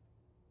subbing.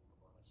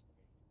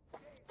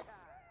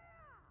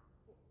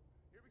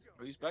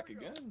 Oh, he's back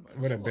again.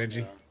 What up,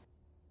 Benji?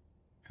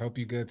 Hope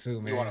you good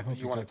too, man.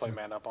 You want to play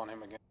man up on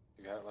him again?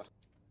 You got it last.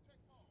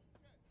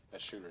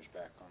 That shooter's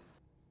back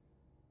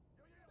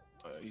on.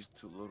 He's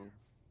too little.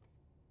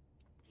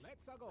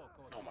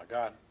 Oh my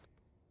god.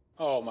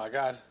 Oh my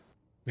god.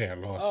 Yeah,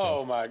 lost.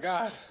 Oh my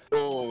god.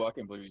 Oh, I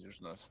can't believe he's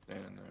just not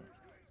standing there.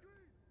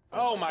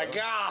 Oh my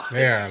god.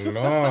 They are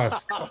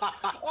lost.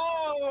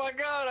 Oh my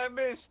god, I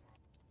missed.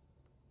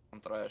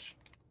 I'm trash.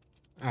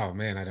 Oh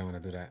man, I don't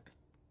want to do that.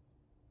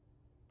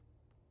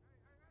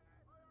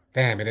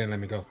 Damn, it didn't let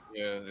me go.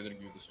 Yeah, they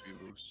didn't give the speed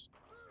boost.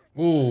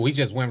 Ooh, he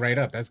just went right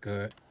up. That's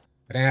good.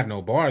 I didn't have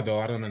no bar though.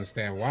 I don't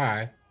understand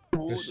why.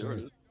 Oh, Good there shit.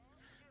 it is.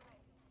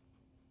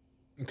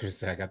 Chris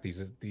said I got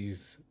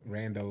these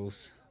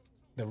randos,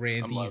 the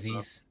live now.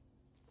 randeesies.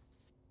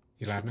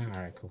 You live now?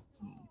 All right, cool.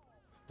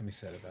 Let me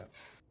set it up.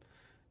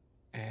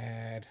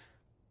 Add.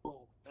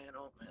 Oh man,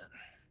 oh man.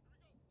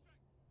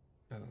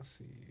 I don't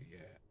see you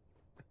yet.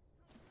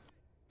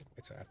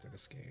 Wait till after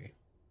this game.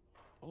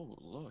 Oh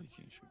Lord, he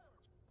can't shoot.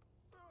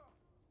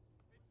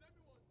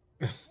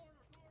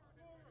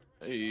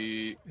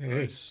 Hey, Hey,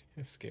 nice.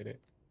 let's get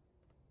it.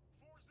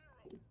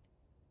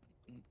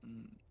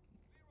 Mm-mm.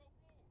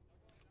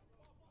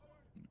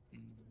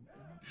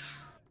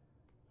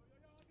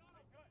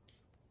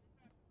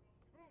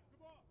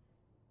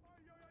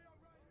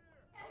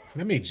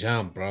 Let me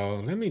jump, bro.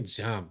 Let me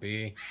jump,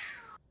 B.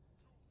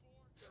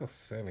 So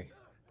silly.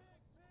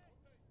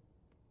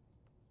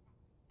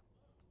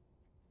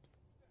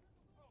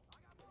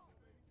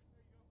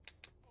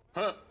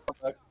 Huh.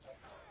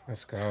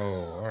 Let's go.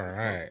 All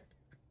right.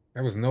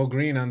 There was no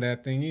green on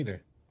that thing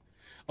either.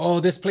 Oh,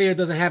 this player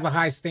doesn't have a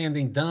high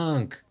standing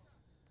dunk.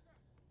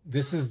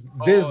 This is the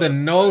that's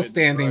no right,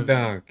 standing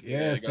driving. dunk. Yeah,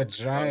 Yes, they the got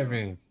the driving.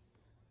 driving.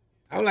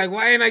 I'm like,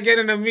 why ain't I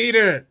getting a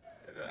meter?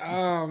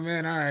 Oh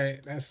man, all right.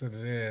 That's what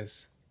it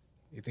is.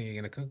 You think you're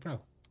gonna cook, bro?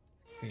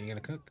 Think you're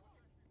gonna cook?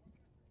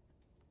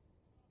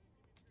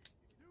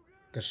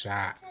 Good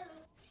shot.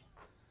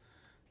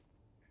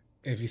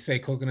 If you say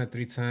coconut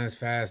 3 times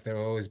fast, there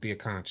will always be a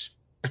conch.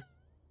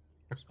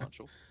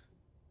 Sancho.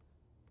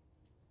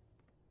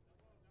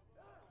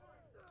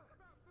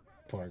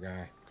 Poor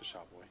guy. Good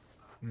shot, boy.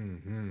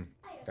 Mm-hmm.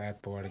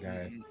 That poor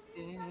guy.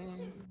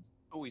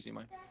 Oh, easy,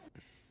 man.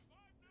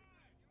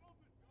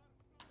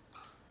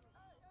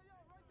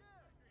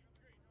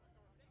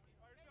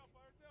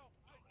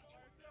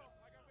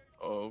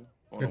 Oh,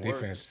 Good work.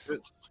 defense.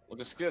 Skits. Look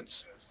at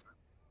skits.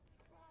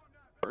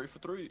 3 for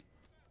 3.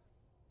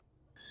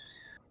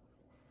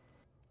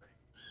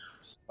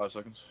 5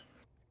 seconds.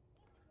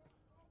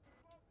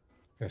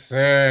 Yes,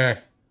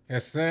 sir.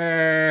 Yes,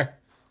 sir.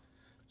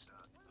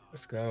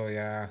 Let's go,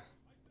 yeah.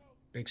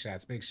 Big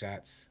shots, big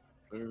shots.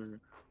 Sure.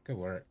 Good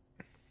work.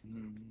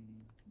 Mm.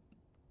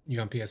 You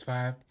on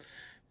PS5?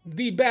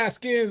 D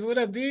Baskins, what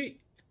up, D?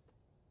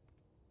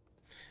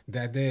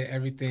 That did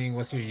everything.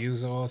 What's your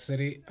user,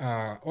 AllCity?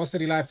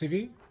 AllCity Live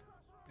TV?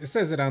 It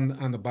says it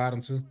on the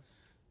bottom too.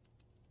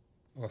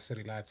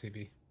 AllCity Live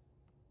TV.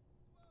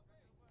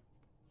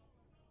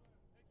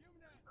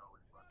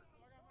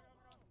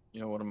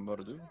 You know what I'm about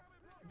to do?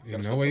 You Gotta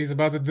know step what up. he's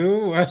about to do?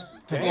 What?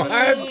 Damn.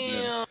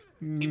 What?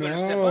 You better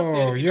step up then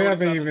No, if you you know what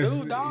haven't he's about to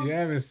even do, dog. you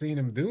haven't seen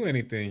him do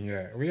anything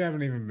yet. We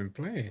haven't even been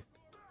playing.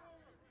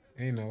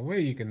 Ain't no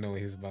way you can know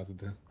what he's about to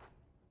do.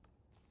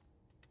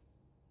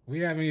 We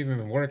haven't even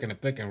been working a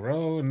pick and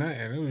roll,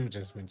 nothing. We've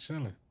just been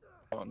chilling.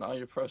 Oh, now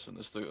you're pressing.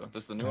 This the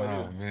new Oh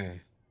idea.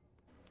 man.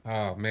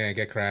 Oh man,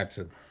 get crab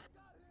too.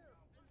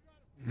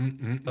 Oh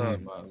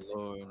Mm-mm-mm. my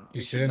lord.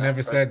 You should should have not never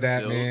press said the that,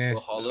 field man. to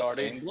a Hall of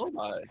Lordy. Fame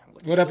blow-by.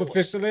 Look What at up, you.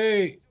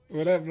 officially?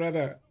 What up,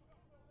 brother?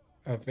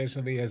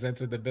 Officially has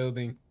entered the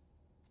building.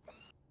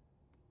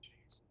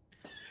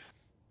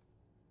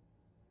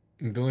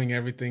 Doing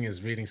everything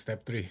is reading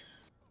step 3.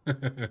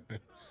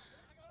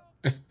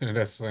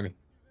 That's funny.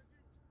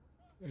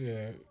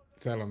 Yeah,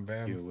 tell him,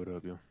 Bam. Yo, what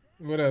up, yo?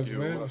 What up, Yo,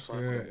 Slim? what What's up,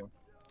 good?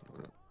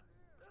 What up?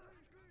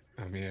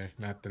 I'm here,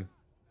 nothing.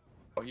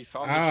 Oh, he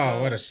found the Oh,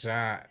 shot. what a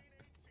shot.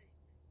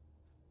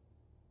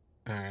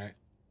 All right.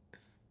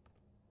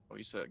 Oh,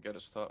 you said get a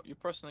stop. You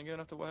pressing again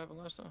after what happened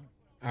last time?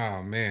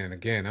 Oh, man,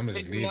 again, I'm They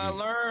just do leaving. not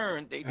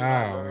learn. They do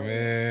not Oh, learn.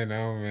 man,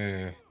 oh,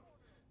 man.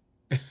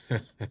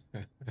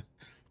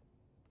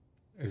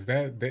 Is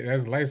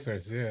that's light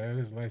source? Yeah, that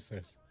is light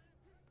source.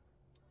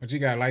 What you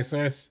got, light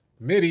source?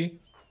 Midi.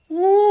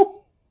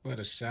 Woo! What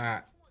a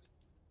shot.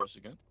 Press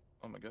again.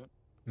 Oh my god.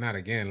 Not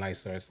again, light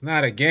source.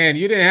 Not again.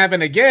 You didn't have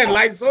an again,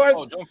 light source.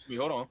 Oh, jump for me.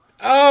 Hold on.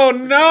 Oh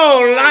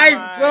no,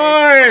 light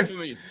Jump for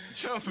source. me.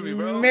 Jump for me,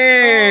 bro.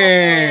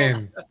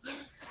 Man.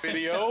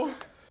 Video.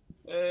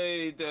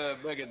 Hey, the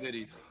Mega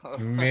Diddy.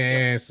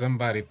 Man,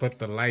 somebody put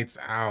the lights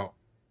out.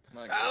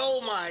 My God.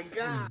 Oh my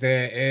god.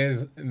 There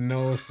is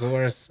no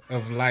source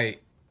of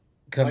light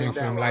coming Light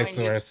from down. light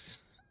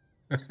source.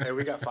 Hey,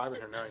 we got 5 in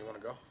here now. You want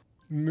to go?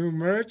 New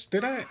merch?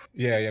 Did I?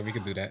 Yeah, we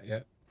could do that. Yeah.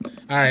 All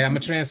right, I'm gonna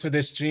transfer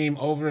this stream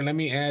over. Let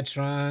me add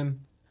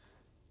Tron.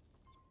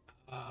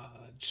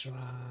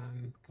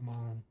 Tron, come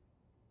on.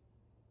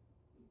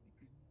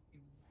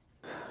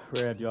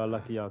 Fred, y'all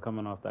lucky y'all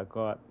coming off that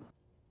court.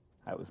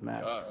 I was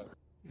nice.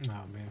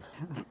 Oh man.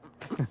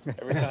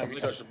 Every time you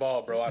touch the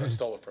ball, bro, I'd have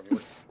stole it from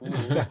you.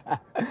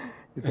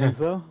 You think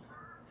so?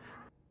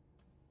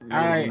 All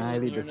right.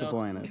 Highly You're not-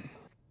 disappointed.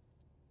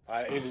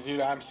 It is,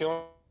 dude, I'm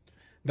still.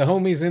 The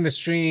homies in the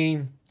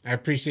stream. I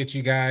appreciate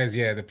you guys.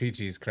 Yeah, the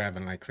PG is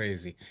crabbing like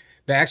crazy.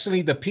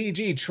 The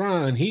PG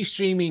Tron, he's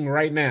streaming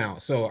right now.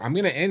 So I'm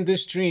gonna end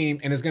this stream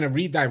and it's gonna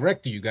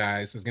redirect you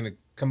guys. It's gonna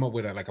come up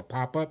with like a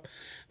pop-up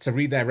to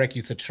redirect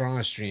you to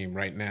Tron stream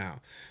right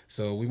now.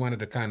 So we wanted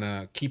to kind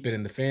of keep it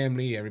in the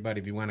family.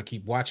 Everybody, if you want to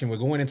keep watching, we're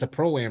going into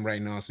Pro-Am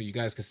right now, so you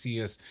guys can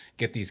see us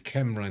get these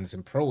chem runs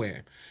in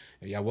Pro-Am.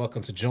 Y'all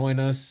welcome to join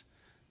us.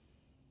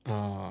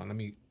 Let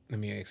me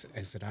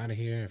exit out of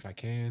here if I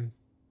can.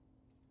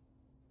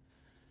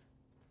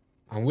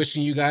 I'm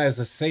wishing you guys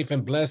a safe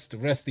and blessed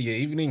rest of your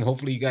evening.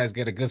 Hopefully you guys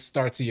get a good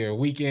start to your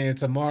weekend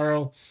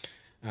tomorrow.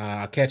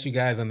 I'll catch you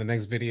guys on the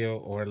next video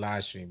or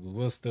live stream. We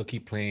will still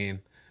keep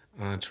playing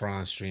on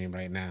Tron stream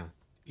right now.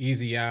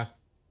 Easy, y'all.